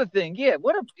was another thing. Yeah.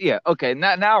 What a yeah. Okay.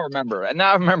 Now I remember.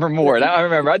 Now I remember Yeah, more. Now I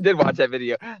remember. I did watch that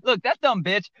video. Look, that dumb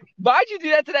bitch. Why'd you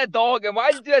do that to that dog? And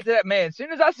why'd you do that to that man? As soon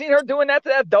as I seen her doing that to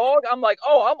that dog, I'm like,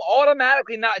 oh, I'm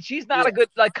automatically not. She's not a yeah, good.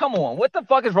 Like, come on. What the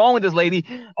fuck is wrong with this lady?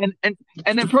 And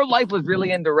if her life was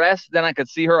really in duress, then I could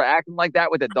see her acting like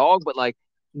that with a dog. But like,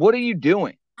 what are you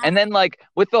doing? And then like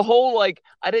with the whole like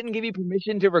I didn't give you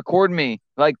permission to record me.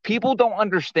 Like people don't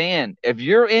understand. If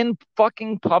you're in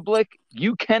fucking public,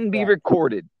 you can be right.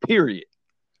 recorded. Period.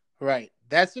 Right.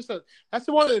 That's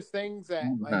one of those things that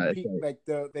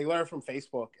Uh, they learn from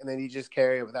Facebook and then you just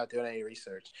carry it without doing any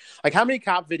research. Like how many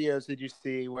cop videos did you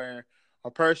see where a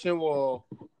person will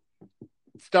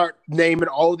start naming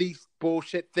all these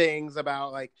bullshit things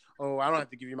about like, oh, I don't have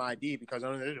to give you my ID because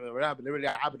I don't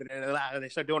and they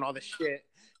start doing all this shit.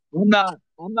 I'm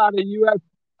not a U.S.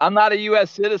 I'm not a U.S.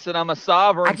 citizen. I'm a I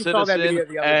sovereign just saw that citizen,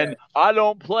 video the other day. and I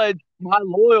don't pledge my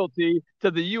loyalty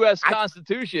to the U.S. I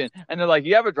Constitution. And they're like,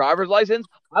 "You have a driver's license?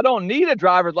 I don't need a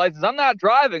driver's license. I'm not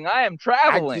driving. I am I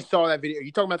traveling." just saw that video. Are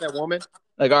you talking about that woman?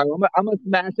 Like, all right, I'm gonna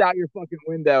smash out your fucking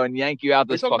window and yank you out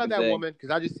Are you this talking about fucking that thing. woman? Because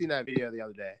I just seen that video the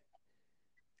other day.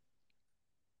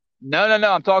 No.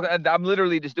 I'm talking. I'm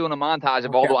literally just doing a montage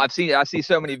of all Okay. the. I see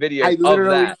so many I videos of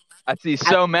literally that. I see I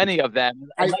so many of them,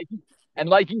 I and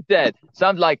like you said,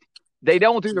 some like they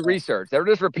don't do the research. They're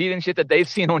just repeating shit that they've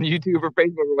seen on YouTube or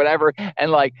Facebook or whatever.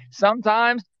 And like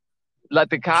sometimes, like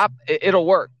the cop, it'll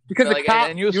work. because the Like, cop,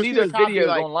 and you'll you'll see see the those cop be videos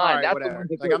like, all online. right, That's the whatever. ones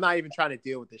that Like, go. I'm not even trying to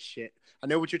deal with this shit. I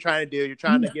know what you're trying to do. You're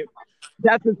trying to Yeah, get.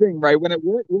 that's the thing, right?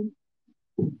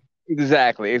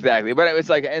 Exactly. But it's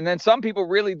like, and then some people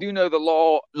really do know the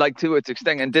law, like to its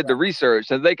extent, and did the Right. research,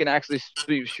 so they can actually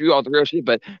shoot all the real shit.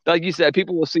 But like you said,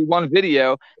 people will see one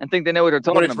video and think they know what they're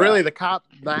When talking it's really about. the cop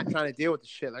not trying to deal with the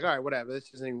shit. Like, all right, whatever.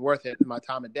 This isn't even worth it in my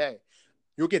time of day.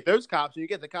 You'll get those cops, and you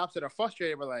get the cops that are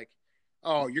frustrated. But like,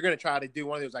 oh, you're gonna try to do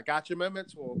one of those I got your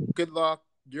moments. Well, good luck.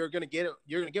 You're gonna get it.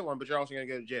 You're gonna get one, but you're also gonna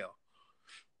go to jail.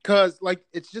 Because like,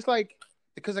 it's just like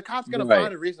because the cop's gonna Right.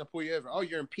 find a reason to pull you over. Oh,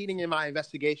 you're impeding in my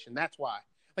investigation. That's why.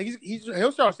 Like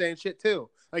he'll start saying shit too.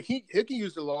 Like he can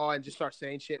use the law and just start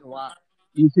saying shit and why.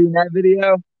 You seen that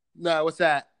video? No, what's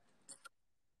that?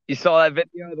 You saw that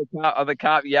video of the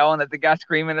cop yelling at the guy,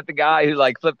 screaming at the guy who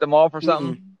like flipped him off or Mm-mm.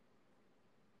 something.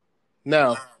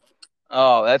 No.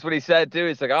 Oh, that's what he said too.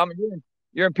 It's like,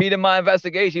 you're impeding my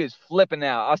investigation. He was flipping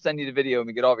out. I'll send you the video when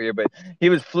we get over here. But he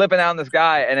was flipping out on this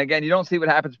guy. And again, you don't see what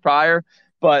happens prior,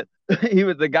 but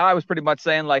the guy was pretty much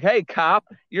saying, like, hey, cop,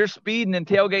 you're speeding and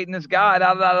tailgating this guy,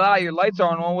 your lights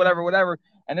aren't on, whatever.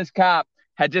 And this cop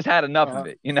had just had enough of Uh-huh.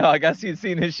 it. You know, I guess he'd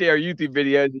seen his share of YouTube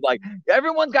videos. He's like,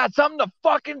 everyone's got something to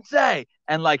fucking say.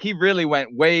 And like he really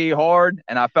went way hard,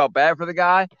 and I felt bad for the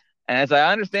guy. And as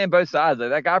I understand both sides, like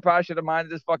that guy probably should have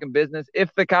minded his fucking business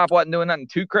if the cop wasn't doing nothing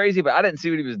too crazy, but I didn't see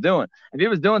what he was doing. If he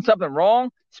was doing something wrong,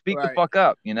 speak the Right. fuck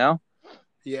up, you know?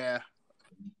 Yeah.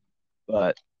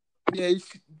 But Yeah.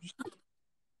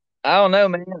 I don't know,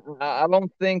 man. I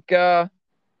don't think I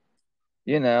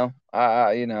don't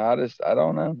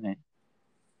know, man.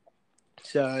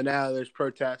 So now there's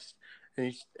protests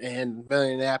in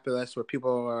Minneapolis where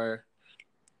people are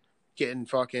getting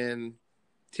fucking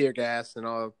tear gas and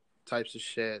all types of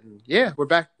shit. And yeah, we're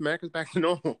back. America's back to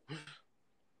normal.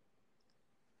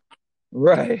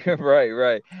 Right.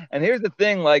 And here's the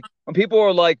thing, like when people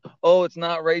are like, oh, it's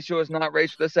not racial, this,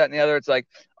 that, and the other, it's like,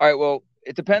 all right, well,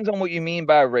 it depends on what you mean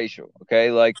by racial.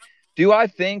 Okay. Like, do I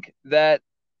think that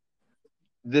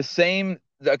the same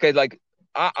okay, like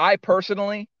I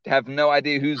personally have no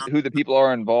idea who the people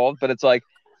are involved, but it's like,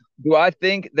 do I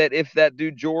think that if that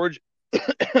dude George,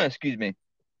 excuse me,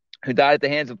 who died at the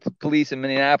hands of police in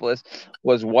Minneapolis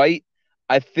was white,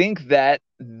 I think that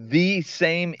the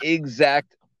same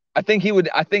exact I think he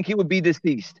would be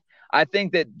deceased. I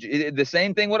think that the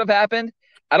same thing would have happened.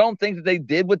 I don't think that they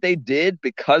did what they did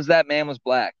because that man was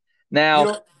black. You Now,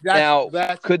 know, now,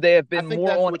 that's. could they have I been think more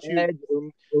that's on what edge?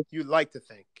 you like to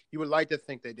think. You would like to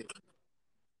think they did.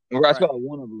 Or that's Right. what I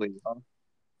want to believe. Huh?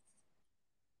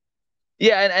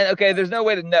 Yeah, and okay, there's no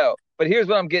way to know. But here's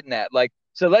what I'm getting at. Like,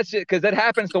 so let's just because that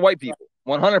happens to white people,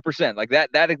 100%. Like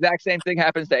that exact same thing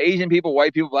happens to Asian people,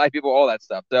 white people, black people, all that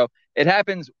stuff. So it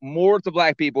happens more to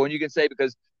black people, and you can say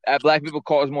because black people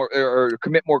cause more or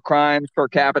commit more crimes per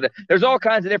capita. There's all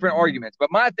kinds of different arguments.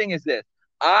 But my thing is this: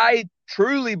 I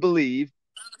truly believe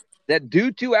that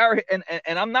due to our and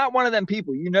I'm not one of them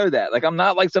people, you know that. Like I'm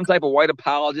not like some type of white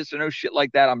apologist or no shit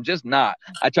like that. I'm just not.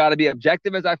 I try to be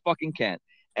objective as I fucking can.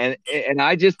 And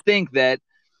I just think that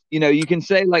you can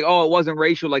say like, oh, it wasn't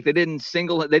racial, like they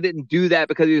didn't do that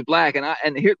because he was black.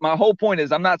 And here my whole point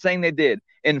is I'm not saying they did.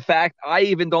 In fact, I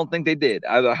even don't think they did.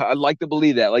 I'd like to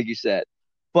believe that, like you said.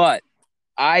 But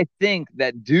I think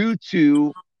that due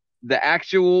to the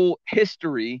actual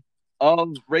history of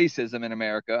racism in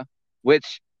America,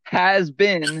 which has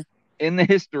been in the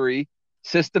history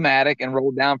systematic and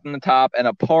rolled down from the top and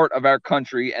a part of our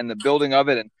country and the building of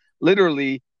it and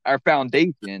literally our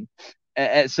foundation.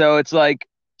 And so it's like,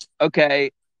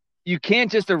 okay, you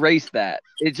can't just erase that.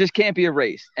 It just can't be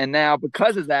erased. And now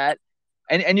because of that,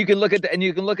 and you can look at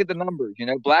the numbers.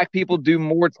 Black people do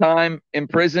more time in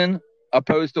prison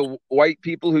opposed to white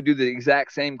people who do the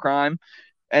exact same crime.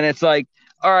 And it's like,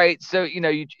 all right, so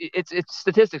it's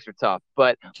statistics are tough,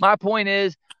 but my point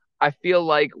is, I feel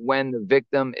like when the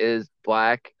victim is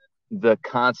black, the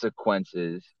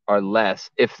consequences are less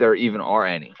if there even are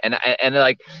any. And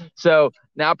like, so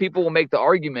now people will make the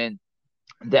argument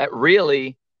that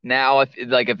really now if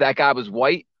that guy was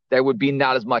white, there would be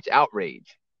not as much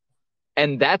outrage.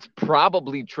 And that's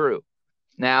probably true.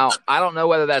 Now, I don't know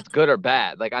whether that's good or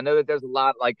bad. Like, I know that there's a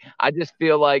lot, like, I just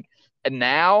feel like, and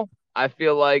now I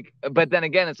feel like, but then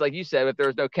again, it's like you said, if there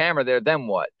was no camera there, then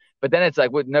what? But then it's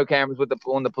like with no cameras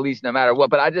on the police, no matter what.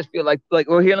 But I just feel like,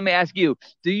 well, here, let me ask you,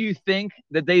 do you think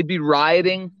that they'd be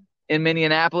rioting in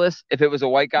Minneapolis if it was a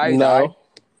white guy who died? No,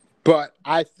 but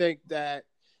I think that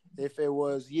if it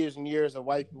was years and years of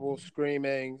white people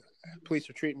screaming, "Police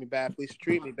are treating me bad, police are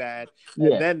treating me bad,"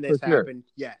 and Yeah, then for this sure. happened,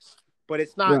 yes. But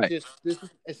it's not Right, just this.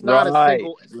 It's not a right,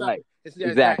 single. It's not. right. It's yeah,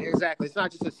 Exactly. exactly. It's not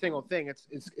just a single thing.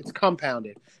 It's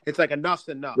compounded. It's like enough's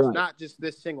enough. Right. Not just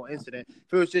this single incident.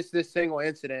 If it was just this single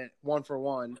incident, one for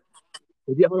one.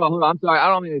 Yeah, hold on. I'm sorry. I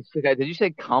don't mean to. Did you say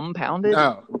compounded?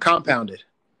 No, compounded.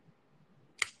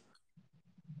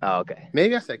 Oh, okay.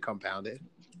 Maybe I said compounded.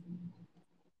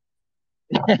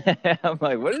 I'm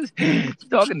like, what is he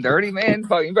talking dirty, man?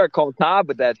 Fuck, you better call Todd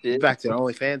with that shit. Back to the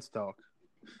OnlyFans talk.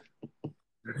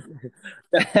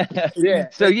 Yeah.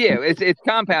 So yeah, it's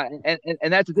compound,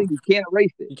 and that's the thing. You can't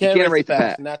erase it. You can't erase the the past,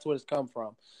 past. and that's where it's come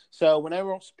from. So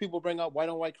whenever people bring up white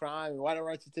on white crime and white on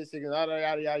white statistics and yada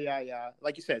yada yada yada,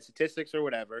 like you said, statistics or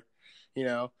whatever,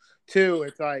 Two,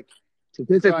 it's like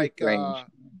Statistics are strange.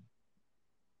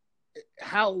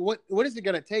 what is it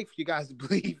gonna take for you guys to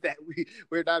believe that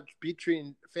we're not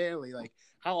treating family? Like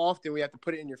how often we have to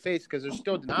put it in your face because there's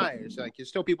still deniers. Like there's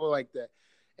still people like that.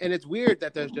 And it's weird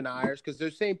that there's deniers because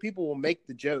those same people will make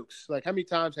the jokes. Like how many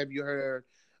times have you heard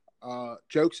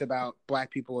jokes about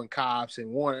black people and cops and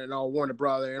Warner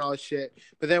Brother and all this shit.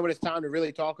 But then when it's time to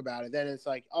really talk about it, then it's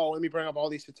like, oh, let me bring up all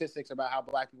these statistics about how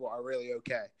black people are really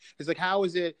okay. It's like, how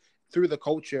is it through the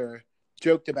culture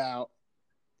joked about?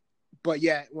 But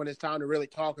yet when it's time to really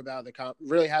talk about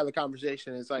really have the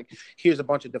conversation, it's like, here's a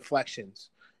bunch of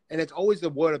deflections. And it's always the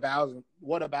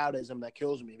whataboutism that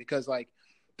kills me because like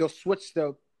they'll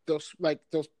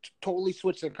totally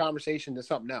switch the conversation to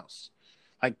something else.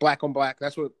 Like black on black,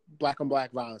 that's what black on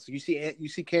black violence. You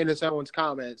see Candace Owens'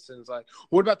 comments, and it's like,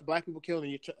 what about the black people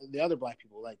killing the other black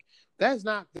people? Like that is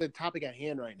not the topic at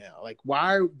hand right now. Like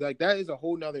why? Like that is a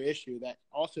whole nother issue that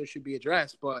also should be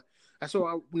addressed. But that's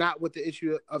not what the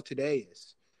issue of today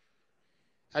is.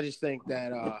 I just think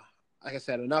that, like I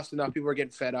said, enough's enough. People are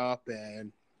getting fed up,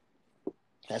 and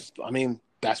that's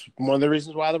one of the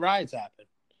reasons why the riots happen.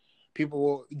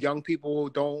 Young people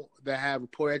that have a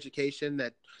poor education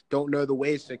that don't know the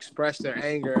ways to express their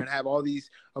anger and have all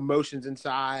these emotions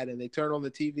inside, and they turn on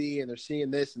the TV and they're seeing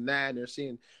this and that and they're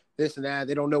seeing this and that.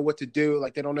 They don't know what to do.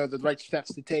 Like they don't know the right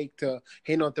steps to take to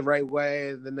handle it the right way.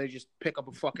 And then they just pick up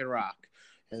a fucking rock,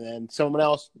 and then someone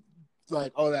else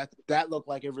like, oh, that looked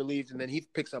like it relieved, and then he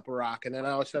picks up a rock, and then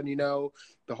all of a sudden,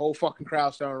 the whole fucking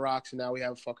crowd's throwing rocks, and now we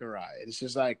have a fucking riot. It's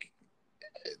just like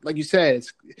you said,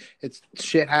 it's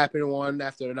shit happening one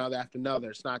after another.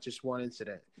 It's not just one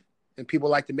incident, and people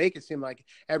like to make it seem like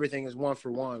everything is one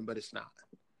for one, but it's not.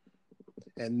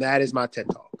 And that is my TED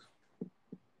talk.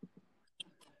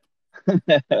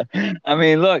 I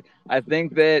mean, look, I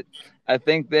think that I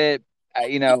think that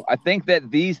I think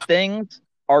that these things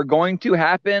are going to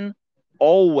happen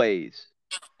always,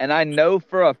 and I know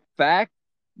for a fact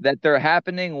that they're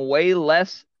happening way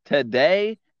less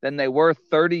today than they were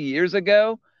 30 years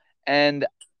ago, and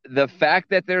the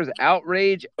fact that there's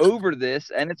outrage over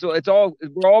this, and it's all we're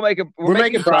We're making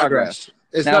making progress. progress.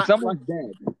 It's Now not someone's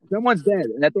dead. Someone's dead,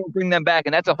 and that don't bring them back.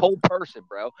 And that's a whole person,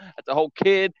 bro. That's a whole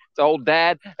kid. It's a whole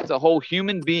dad. It's a whole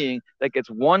human being that gets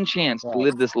one chance to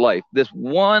live this life. This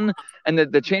one, and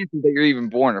the chances that you're even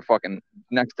born are fucking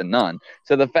next to none.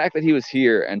 So the fact that he was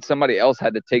here and somebody else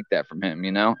had to take that from him,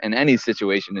 in any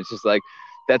situation, it's just like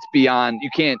that's beyond. You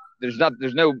can't. There's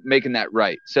no making that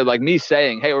right. So like me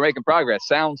saying, "Hey, we're making progress,"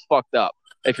 sounds fucked up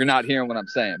if you're not hearing what I'm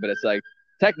saying. But it's like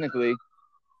technically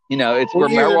we're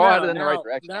all headed in the right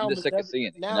direction. I'm just sick of seeing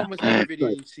it. Now almost every video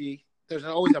you see, there's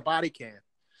always a body cam.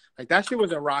 Like that shit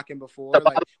wasn't rocking before.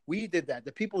 Like we did that.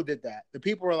 The people did that. The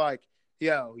people were like,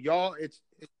 "Yo, y'all, it's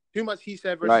too much he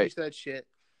said versus she said shit.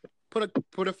 Put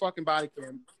a fucking body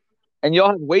cam." And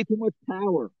y'all have way too much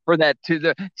power for that. See,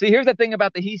 here's the thing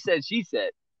about the he said she said.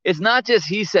 It's not just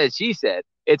he said she said.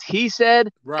 It's he said,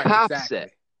 right, cop said.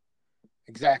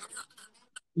 Exactly.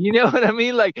 You know what I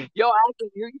mean? Like, you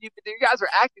guys are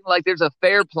acting like there's a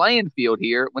fair playing field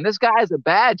here when this guy has a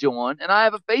badge on and I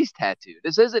have a face tattoo.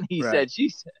 This isn't he said, she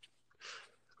said.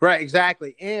 Right,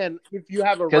 exactly. And if you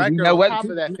have a record on top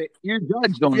of that face, you're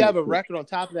judged on. If you have a record on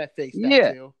top of that face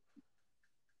tattoo,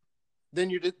 then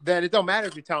it don't matter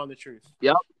if you're telling the truth.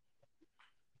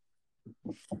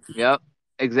 Yep.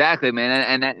 Exactly,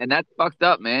 man, and that's fucked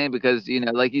up, man. Because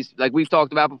like we've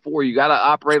talked about before, you got to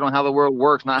operate on how the world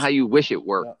works, not how you wish it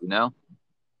worked. Damn.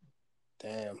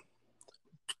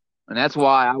 And that's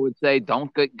why I would say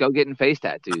don't go getting face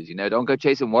tattoos. Don't go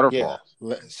chasing waterfalls.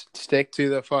 Yeah, stick to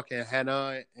the fucking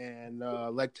henna and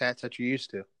leg tats that you're used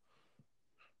to.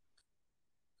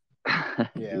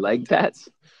 Yeah, leg tats.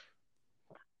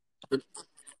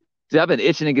 See, I've been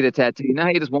itching to get a tattoo. You know how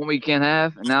you just want what you can't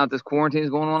have? And now that this quarantine is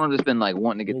going on, I've just been like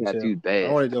wanting to get tattooed bad.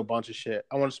 I want to do a bunch of shit.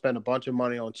 I want to spend a bunch of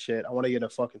money on shit. I want to get a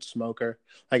fucking smoker,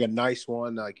 like a nice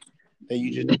one, like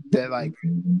that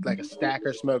like a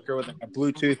stacker smoker with like a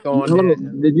Bluetooth on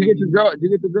it. Did you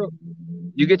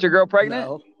get your girl pregnant?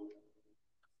 No.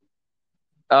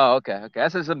 Oh, okay.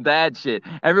 That's just some dad shit.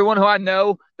 Everyone who I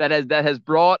know that has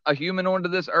brought a human onto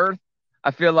this earth, I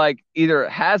feel like either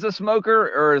has a smoker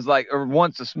or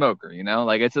wants a smoker,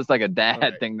 like it's just like a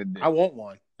dad thing to do. I want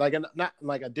one, not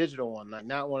like a digital one,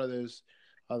 not one of those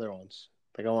other ones.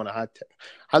 Like I want a hot.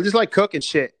 I just like cooking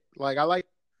shit. Like I like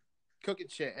cooking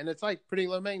shit, and it's like pretty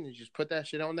low maintenance. You just put that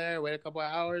shit on there, wait a couple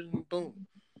of hours, and boom,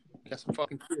 got some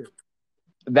fucking food.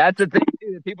 That's the thing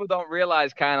too, that people don't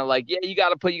realize. Kind of like, you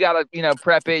gotta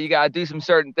prep it, you gotta do some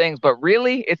certain things, but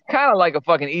really, it's kind of like a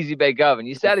fucking easy bake oven.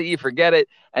 You set it, you forget it,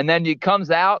 and then it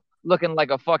comes out looking like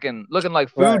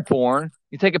food porn.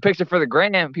 You take a picture for the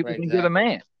gram, people think you're the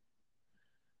man.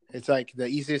 It's like the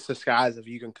easiest disguise of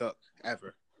you can cook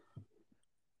ever.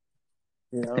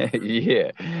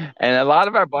 Yeah, and a lot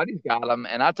of our buddies got them,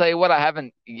 and I'll tell you what,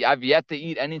 I've yet to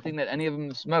eat anything that any of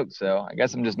them smoked, so I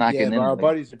guess I'm just not getting into our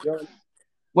buddies are doing.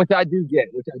 Which I do get,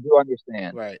 which I do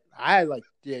understand. Right. I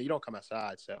you don't come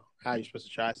outside, so how are you supposed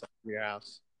to try something in your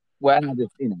house? Well, I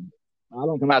just, I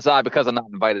don't come outside because I'm not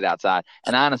invited outside.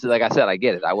 And honestly, like I said, I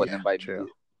get it. I wouldn't invite you.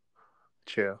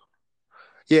 True.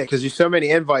 Yeah, because so many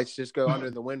invites just go under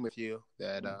the wind with you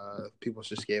that people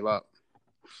just gave up.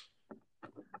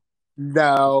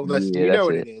 No, listen, you know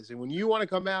what it is. And when you want to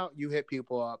come out, you hit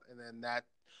people up. And then that,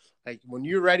 like, when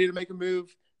you're ready to make a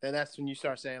move, then that's when you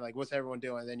start saying, like, what's everyone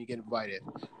doing? And then you get invited.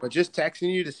 But just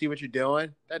texting you to see what you're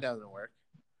doing, that doesn't work.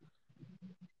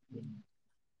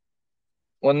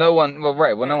 Well, no one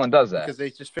does that. Because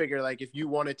they just figure, like, if you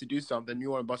wanted to do something,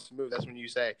 you want to bust a move, that's when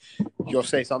you'll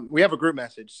say something. We have a group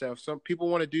message. So if some people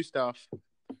want to do stuff,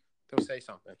 they'll say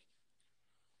something.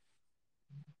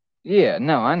 Yeah,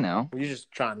 no, I know. You're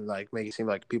just trying to, like, make it seem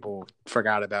like people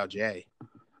forgot about Jay.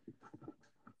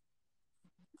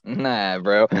 Nah,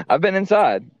 bro. I've been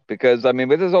inside because,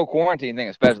 with this whole quarantine thing,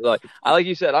 especially, like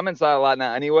you said, I'm inside a lot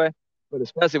now anyway, but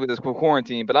especially with this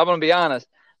quarantine. But I'm going to be honest,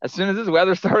 as soon as this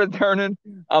weather started turning,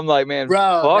 I'm like, man,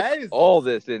 fuck all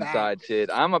this inside shit.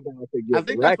 I'm about to get I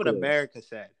think that's what America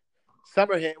said.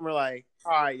 Summer hit and we're like,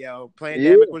 all right, yo,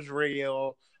 pandemic was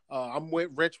real. I'm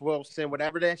with Rich Wilson.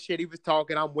 Whatever that shit he was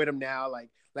talking, I'm with him now. Like,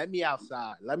 let me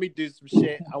outside. Let me do some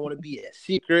shit. I want to be at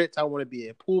Secrets. I want to be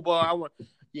at Pool Bar.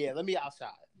 let me outside.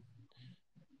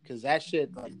 Because that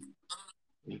shit, like,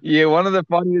 Yeah, one of those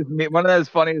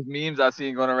funniest memes I've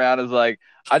seen going around is like,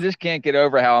 I just can't get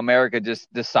over how America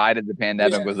just decided the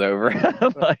pandemic Yeah. was over.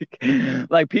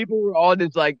 Like people were all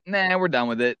just like, nah, we're done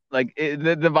with it. Like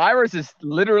the virus is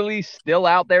literally still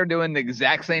out there doing the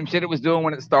exact same shit it was doing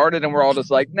when it started, and we're all just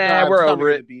like, nah, It's we're time to over go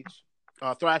to it. the beach.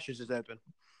 Thrashers is open.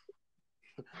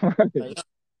 Like,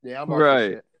 yeah, I'm off this Right.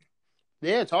 shit.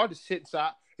 Yeah, it's hard to sit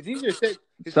inside. It's easier to sit.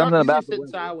 Something Easier to about the sit weather.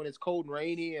 inside when it's cold and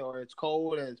rainy, or it's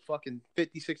cold and it's fucking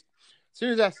 56. As soon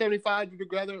as that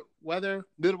 75-degree weather,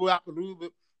 little out the room,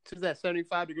 but as soon as that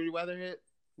 75-degree weather hit,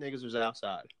 niggas was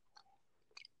outside.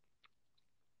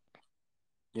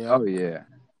 Yeah, Oh yeah.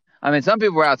 I mean, some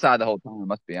people were outside the whole time.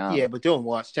 Let's be yeah, honest. but doing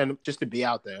what? Just to be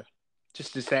out there,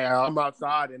 just to say I'm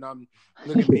outside and I'm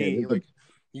look at me like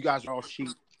you guys are all sheep.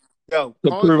 Yo, To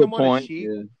calling prove a someone a point. sheep,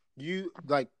 Yeah. you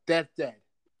like that's dead.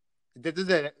 That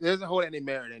doesn't hold any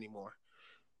merit anymore.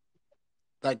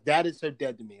 Like that is so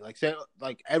dead to me.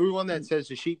 Like everyone that says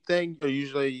the sheep thing are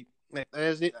usually like,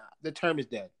 the term is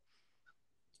dead.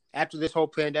 After this whole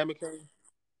pandemic thing.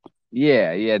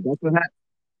 Yeah, yeah.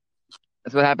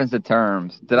 That's what happens to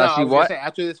terms. Did No, I I see was gonna what? say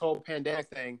after this whole pandemic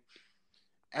thing,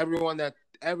 everyone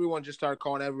just started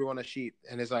calling everyone a sheep,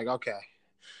 and it's like okay,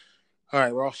 all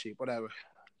right, we're all sheep, whatever.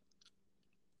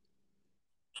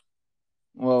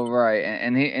 Well, right,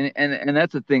 and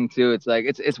that's the thing too. It's like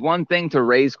it's one thing to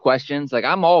raise questions. Like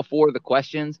I'm all for the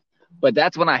questions, but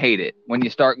that's when I hate it. When you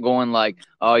start going like,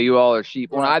 "Oh, you all are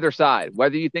sheep" on Right, either side.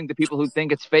 Whether you think the people who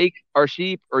think it's fake are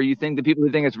sheep, or you think the people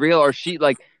who think it's real are sheep.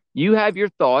 Like you have your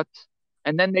thoughts,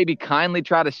 and then maybe kindly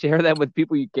try to share them with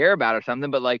people you care about or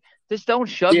something. But like, just don't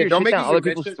shove yeah. your Don't shit make down it your other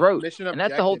people's throats. mission And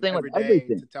that's the whole objective thing with every day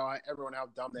everything. to tell everyone how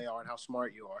dumb they are and how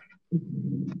smart you are.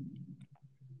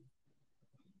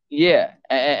 Yeah,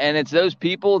 and it's those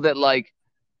people that like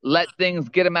let things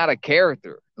get them out of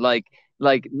character. Like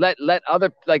let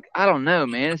other like I don't know,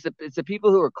 man. It's the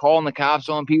people who are calling the cops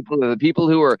on people, or the people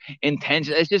who are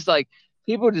intentional. It's just like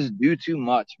people just do too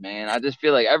much, man. I just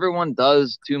feel like everyone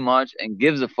does too much and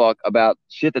gives a fuck about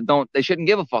shit that don't they shouldn't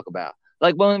give a fuck about.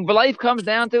 Like when life comes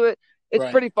down to it, it's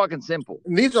Right. pretty fucking simple.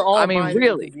 And these are I all mean, minor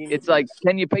really, it's like, inconveniences.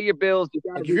 can you pay your bills? You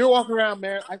gotta Like if do. you're walking around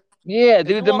Maryland, Yeah, if dude.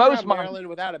 you're The walking most around money. Maryland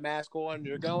without a mask on,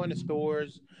 you're going to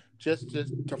stores just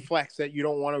to flex that you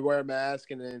don't want to wear a mask,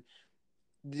 and then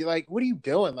you're like, what are you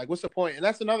doing? Like, what's the point? And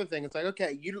that's another thing. It's like,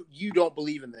 okay, you don't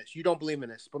believe in this, you don't believe in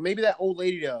this, but maybe that old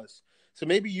lady does. So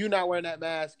maybe you not wearing that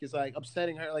mask is like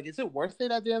upsetting her. Like, is it worth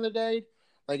it at the end of the day?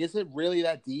 Like, is it really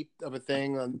that deep of a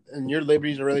thing? And your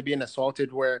liberties are really being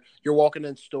assaulted where you're walking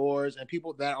in stores and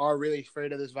people that are really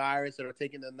afraid of this virus that are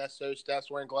taking the necessary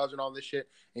steps, wearing gloves and all this shit.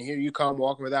 And here you come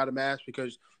walking without a mask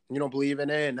because you don't believe in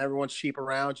it and everyone's sheep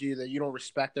around you that you don't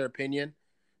respect their opinion.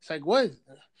 It's like, what?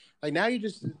 Like now you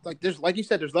just like there's like you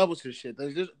said, there's levels to this shit.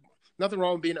 There's just nothing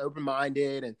wrong with being open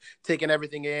minded and taking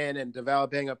everything in and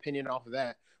developing an opinion off of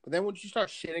that. But then once you start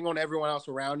shitting on everyone else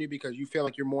around you because you feel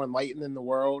like you're more enlightened in the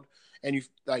world and you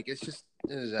like I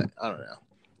don't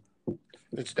know.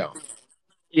 It's dumb.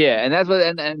 Yeah, and that's what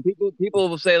and people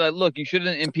will say like, look, you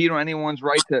shouldn't impede on anyone's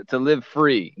right to live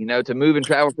free, to move and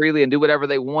travel freely and do whatever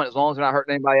they want as long as they're not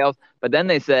hurting anybody else. But then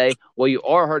they say, well, you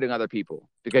are hurting other people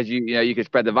because you could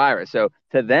spread the virus. So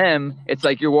to them, it's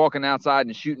like you're walking outside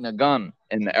and shooting a gun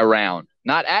around,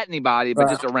 not at anybody, but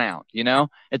just around.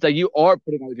 It's like you are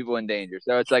putting other people in danger.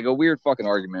 So it's like a weird fucking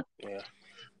argument. Yeah.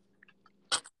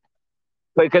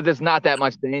 Because it's not that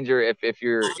much danger if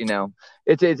you're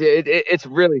it's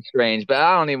really strange, but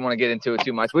I don't even want to get into it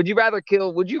too much. Would you rather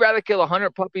kill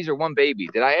 100 puppies or one baby?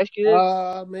 Did I ask you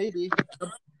this? Maybe.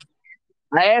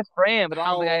 I asked Fran, but I don't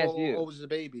How think I asked you. old was the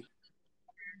baby?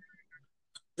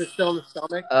 Just still in the stomach,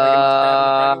 like I'm stabbing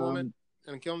a pregnant woman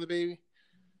um and killing the baby.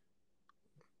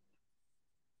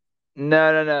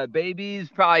 no, baby's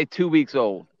probably 2 weeks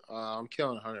old. I'm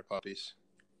killing 100 puppies.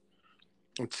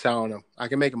 I'm selling them. I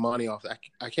can make money off that.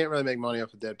 I can't really make money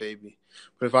off a dead baby,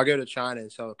 but if I go to China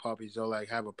and sell the puppies, they'll like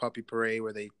have a puppy parade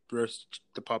where they roast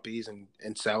the puppies and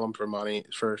sell them for money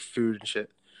for food and shit.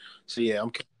 So yeah,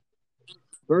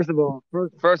 First of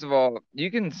all, you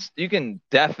can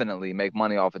definitely make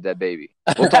money off a dead baby.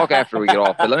 We'll talk after we get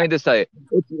off, but let me just tell you,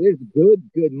 it's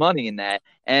good money in that.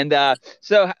 And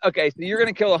so okay, so you're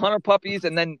gonna kill 100 puppies,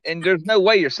 and there's no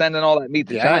way you're sending all that meat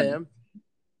to yeah, I China. am.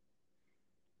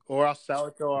 Or I'll sell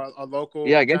it to a Yeah, local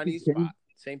I guess you Chinese can. spot.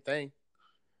 Same thing.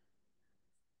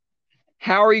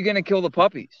 How are you gonna kill the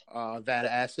puppies? That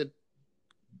acid.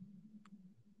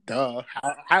 Duh.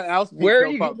 How else do you Where are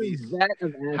kill you puppies? getting that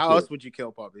of How acid? else would you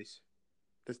kill puppies?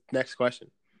 This next question.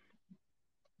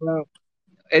 Well,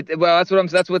 that's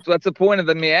the point of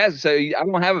the me acid. So I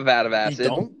don't have a vat of You acid.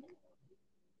 don't?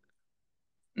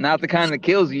 Not the kind that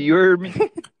kills you. You heard me?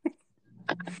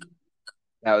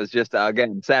 That was just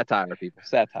again satire, people.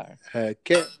 Satire.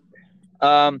 Okay.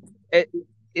 Um, it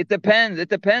it depends. It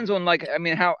depends on like I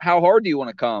mean how hard do you want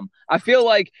to come? I feel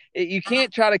like you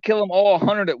can't try to kill them all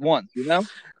 100 at once. You know?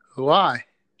 Why?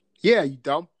 Yeah, you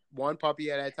dump one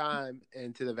puppy at a time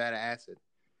into the vat of acid.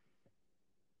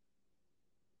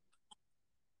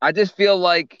 I just feel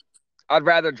like I'd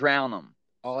rather drown them.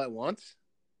 All at once?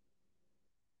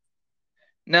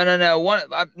 No.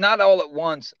 Not all at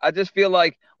once. I just feel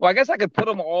like, well, I guess I could put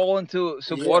them all into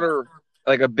some Yeah. water,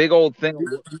 like a big old thing,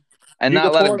 and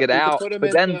not let them get You could out. put them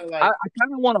But into then I like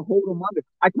kind of want to hold them under.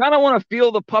 I kind of want to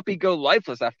feel the puppy go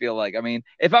lifeless. I feel like, I mean,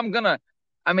 if I'm gonna,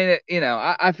 I mean,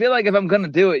 I feel like if I'm gonna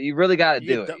do it, you really got to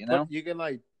do it. You know? you can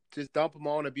like just dump them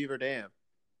all in a beaver dam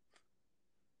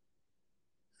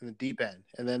in the deep end,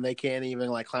 and then they can't even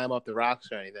like climb up the rocks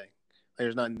or anything.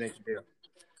 There's nothing they can do.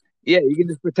 Yeah, you can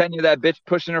just pretend you're that bitch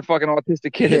pushing her fucking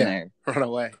autistic kid in there. Run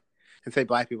away and say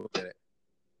black people did it.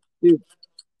 Dude,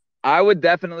 I would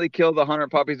definitely kill the 100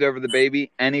 puppies over the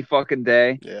baby any fucking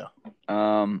day. Yeah.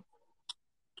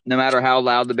 No matter how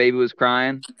loud the baby was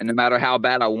crying, and no matter how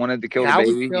bad I wanted to kill the I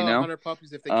baby, would kill you know, 100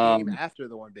 puppies if they came after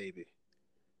the one baby.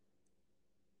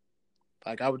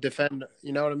 Like I would defend.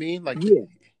 You know what I mean? Like yeah,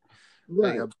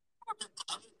 right.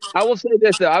 I will say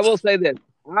this though. I will say this.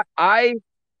 I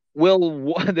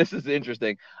will. This is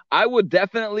interesting. I would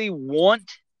definitely want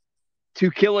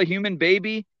to kill a human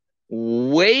baby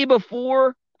way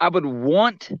before I would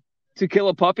want to kill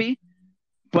a puppy.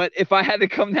 But if I had to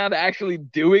come down to actually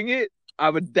doing it, I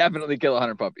would definitely kill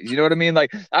 100 puppies. You know what I mean?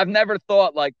 Like, I've never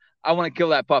thought, like, I want to kill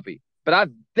that puppy. But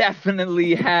I've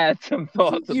definitely had some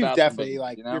thoughts you about definitely, puppies,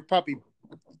 like, you know? your puppy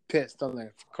pissed on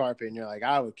the carpet, and you're like,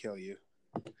 I would kill you.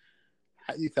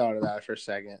 You thought about it for a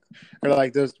second. Or,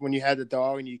 like, those when you had the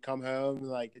dog and you come home and,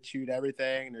 like, it chewed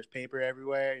everything and there's paper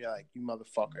everywhere. You're like, you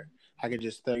motherfucker. I could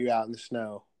just throw you out in the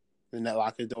snow and then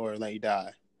lock the door and let you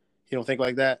die. You don't think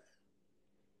like that?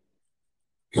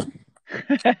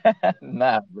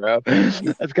 Nah, bro.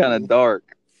 That's kind of dark.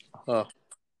 Oh.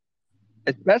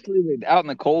 Especially out in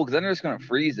the cold, because then they're just going to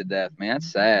freeze to death, man. That's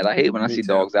sad. I hate when I see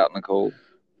dogs out in the cold.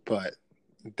 But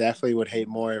definitely would hate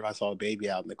more if I saw a baby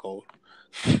out in the cold.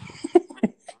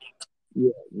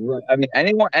 Yeah, right. I mean,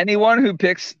 anyone who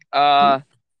picks the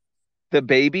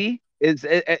baby is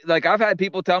like, I've had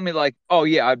people tell me like, oh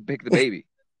yeah, I'd pick the baby.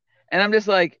 And I'm just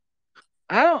like,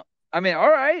 I mean, all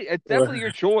right, it's definitely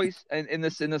your choice in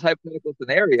this hypothetical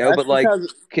scenario, That's but like,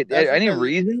 any because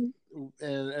reason?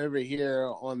 And over here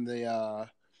on the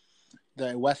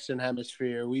Western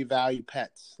Hemisphere, we value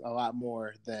pets a lot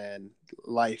more than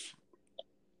life.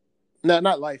 No,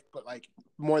 not life, but like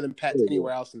more than pets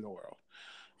anywhere else in the world.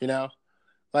 You know,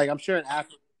 like I'm sure in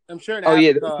Africa. Oh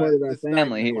yeah, they're part of our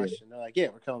family here. Question. They're like, yeah,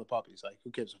 we're killing the puppies. Like, who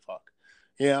gives a fuck?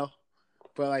 You know,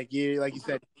 but like you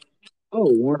said. Oh,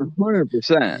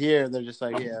 100%. Here, they're just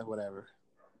like, yeah, whatever.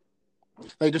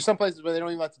 Like, there's some places where they don't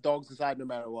even let the dogs inside, no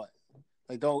matter what.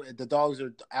 Like, the dogs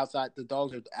are outside. The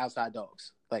dogs are outside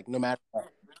dogs. Like, no matter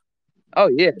what. Oh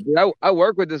yeah, dude, I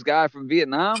work with this guy from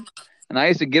Vietnam, and I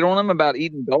used to get on him about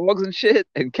eating dogs and shit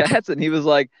and cats, and he was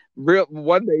like,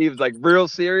 one day he was like real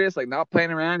serious, like not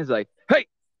playing around. He's like, hey,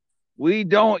 we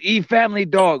don't eat family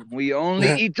dog. We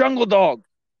only eat jungle dog.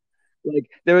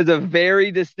 Like, there was a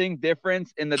very distinct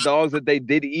difference in the dogs that they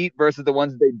did eat versus the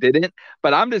ones that they didn't.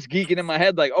 But I'm just geeking in my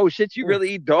head, like, oh shit, you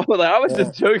really eat dog? Like, I was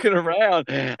just joking around.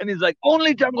 And he's like,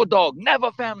 only jungle dog,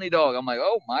 never family dog. I'm like,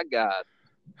 oh my God.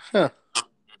 Huh.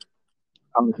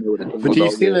 But do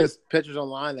you see those pictures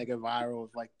online that get viral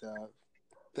of like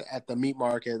at the meat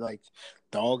market, like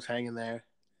dogs hanging there?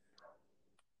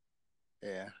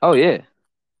 Yeah. Oh yeah.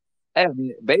 I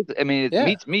mean, basically,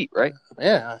 meat's meat, right?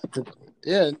 Yeah.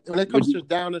 Yeah. When it comes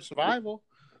down to survival,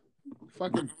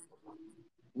 fucking.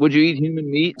 Would you eat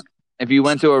human meat if you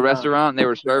went to a restaurant and they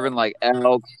were serving like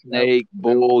elk, snake,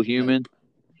 bull, human?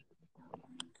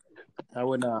 I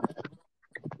would not.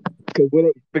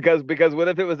 Because what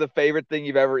if it was the favorite thing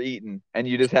you've ever eaten and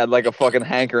you just had like a fucking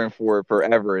hankering for it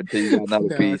forever until you got another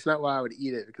piece? That's not why I would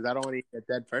eat it, because I don't want to eat a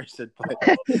dead person. But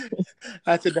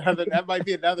that might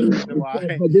be another reason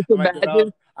why.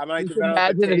 I might develop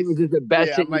imagine if it was just the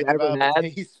best shit you've ever had.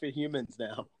 Taste for humans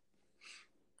now.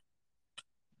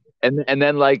 And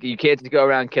then like you can't just go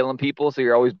around killing people, so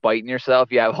you're always biting yourself.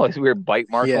 You have all these weird bite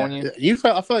marks on you.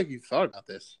 I feel like you've thought about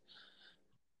this.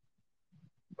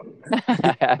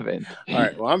 I haven't. All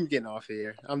right, well, I'm getting off of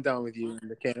here. I'm done with you.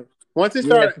 Once you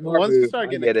start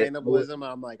getting the cannibalism,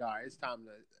 I'm like, all right, it's time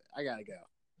I gotta go.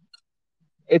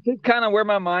 It's just kind of where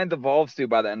my mind evolves to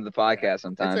by the end of the podcast.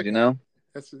 Sometimes, okay. you know.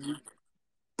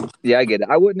 Yeah, I get it.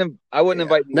 I wouldn't Yeah.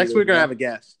 invite you Next either, week we're you gonna know? have a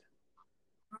guest.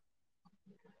 I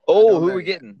Oh, don't who know are we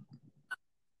yet. getting?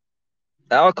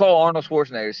 I'll call Arnold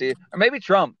Schwarzenegger. See, or maybe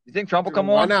Trump. You think Trump will come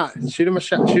Why on? not? Shoot him a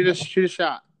shot. Shoot a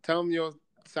shot. Tell him you'll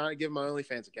sign. Give him my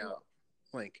OnlyFans account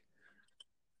link.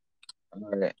 All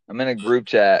right, I'm in a group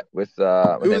chat with Who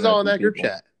him was and a all in few that group people.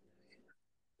 chat?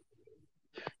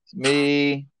 It's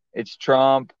me. It's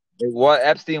Trump. What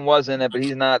Epstein was in it, but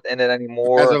he's not in it As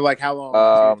anymore. of like how long?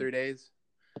 Like 2 or 3 Um, days?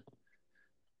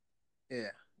 Yeah.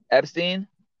 Epstein.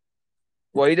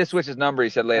 Well, he just switched his number. He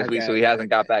said last week, so he hasn't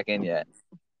got back in yet.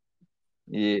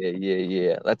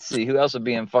 Yeah. Let's see who else would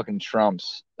be in fucking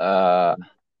Trump's. Who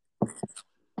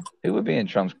would be in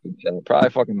Trump's group chat? Probably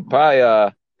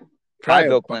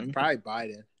Bill Clinton. Probably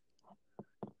Biden.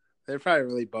 They're probably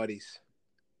really buddies.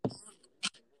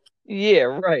 Yeah,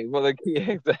 right. Well, yeah,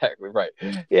 exactly right.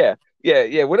 Yeah.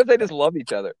 What if they just love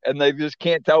each other and they just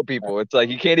can't tell people? It's like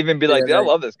you can't even be like, Yeah, dude, I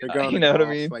love this they're guy. going You to know what I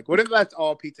golf. mean? Like, what if that's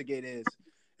all Pizzagate is?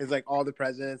 Is like all the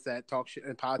presidents that talk shit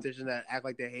and politicians that act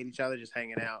like they hate each other just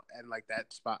hanging out and like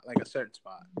that spot, like a certain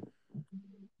spot.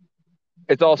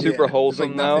 It's all super Yeah, there's like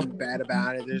wholesome though. nothing bad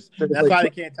about it. That's Like, why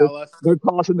they can't tell us. they're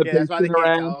tossing the Yeah, that's why they pigskin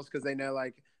can't around. tell us because they know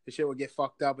like the shit will get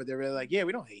fucked up. But they're really like, yeah,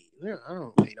 we don't hate. I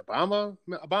don't hate Obama.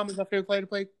 Obama's my favorite guy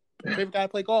to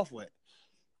play golf with.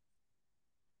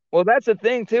 Well, that's the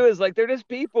thing too. Is like they're just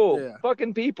people, Yeah.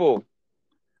 fucking people.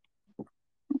 All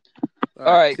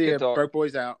All right, see good ya. talk. Broke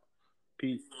boys out.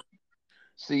 Peace.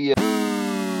 See ya.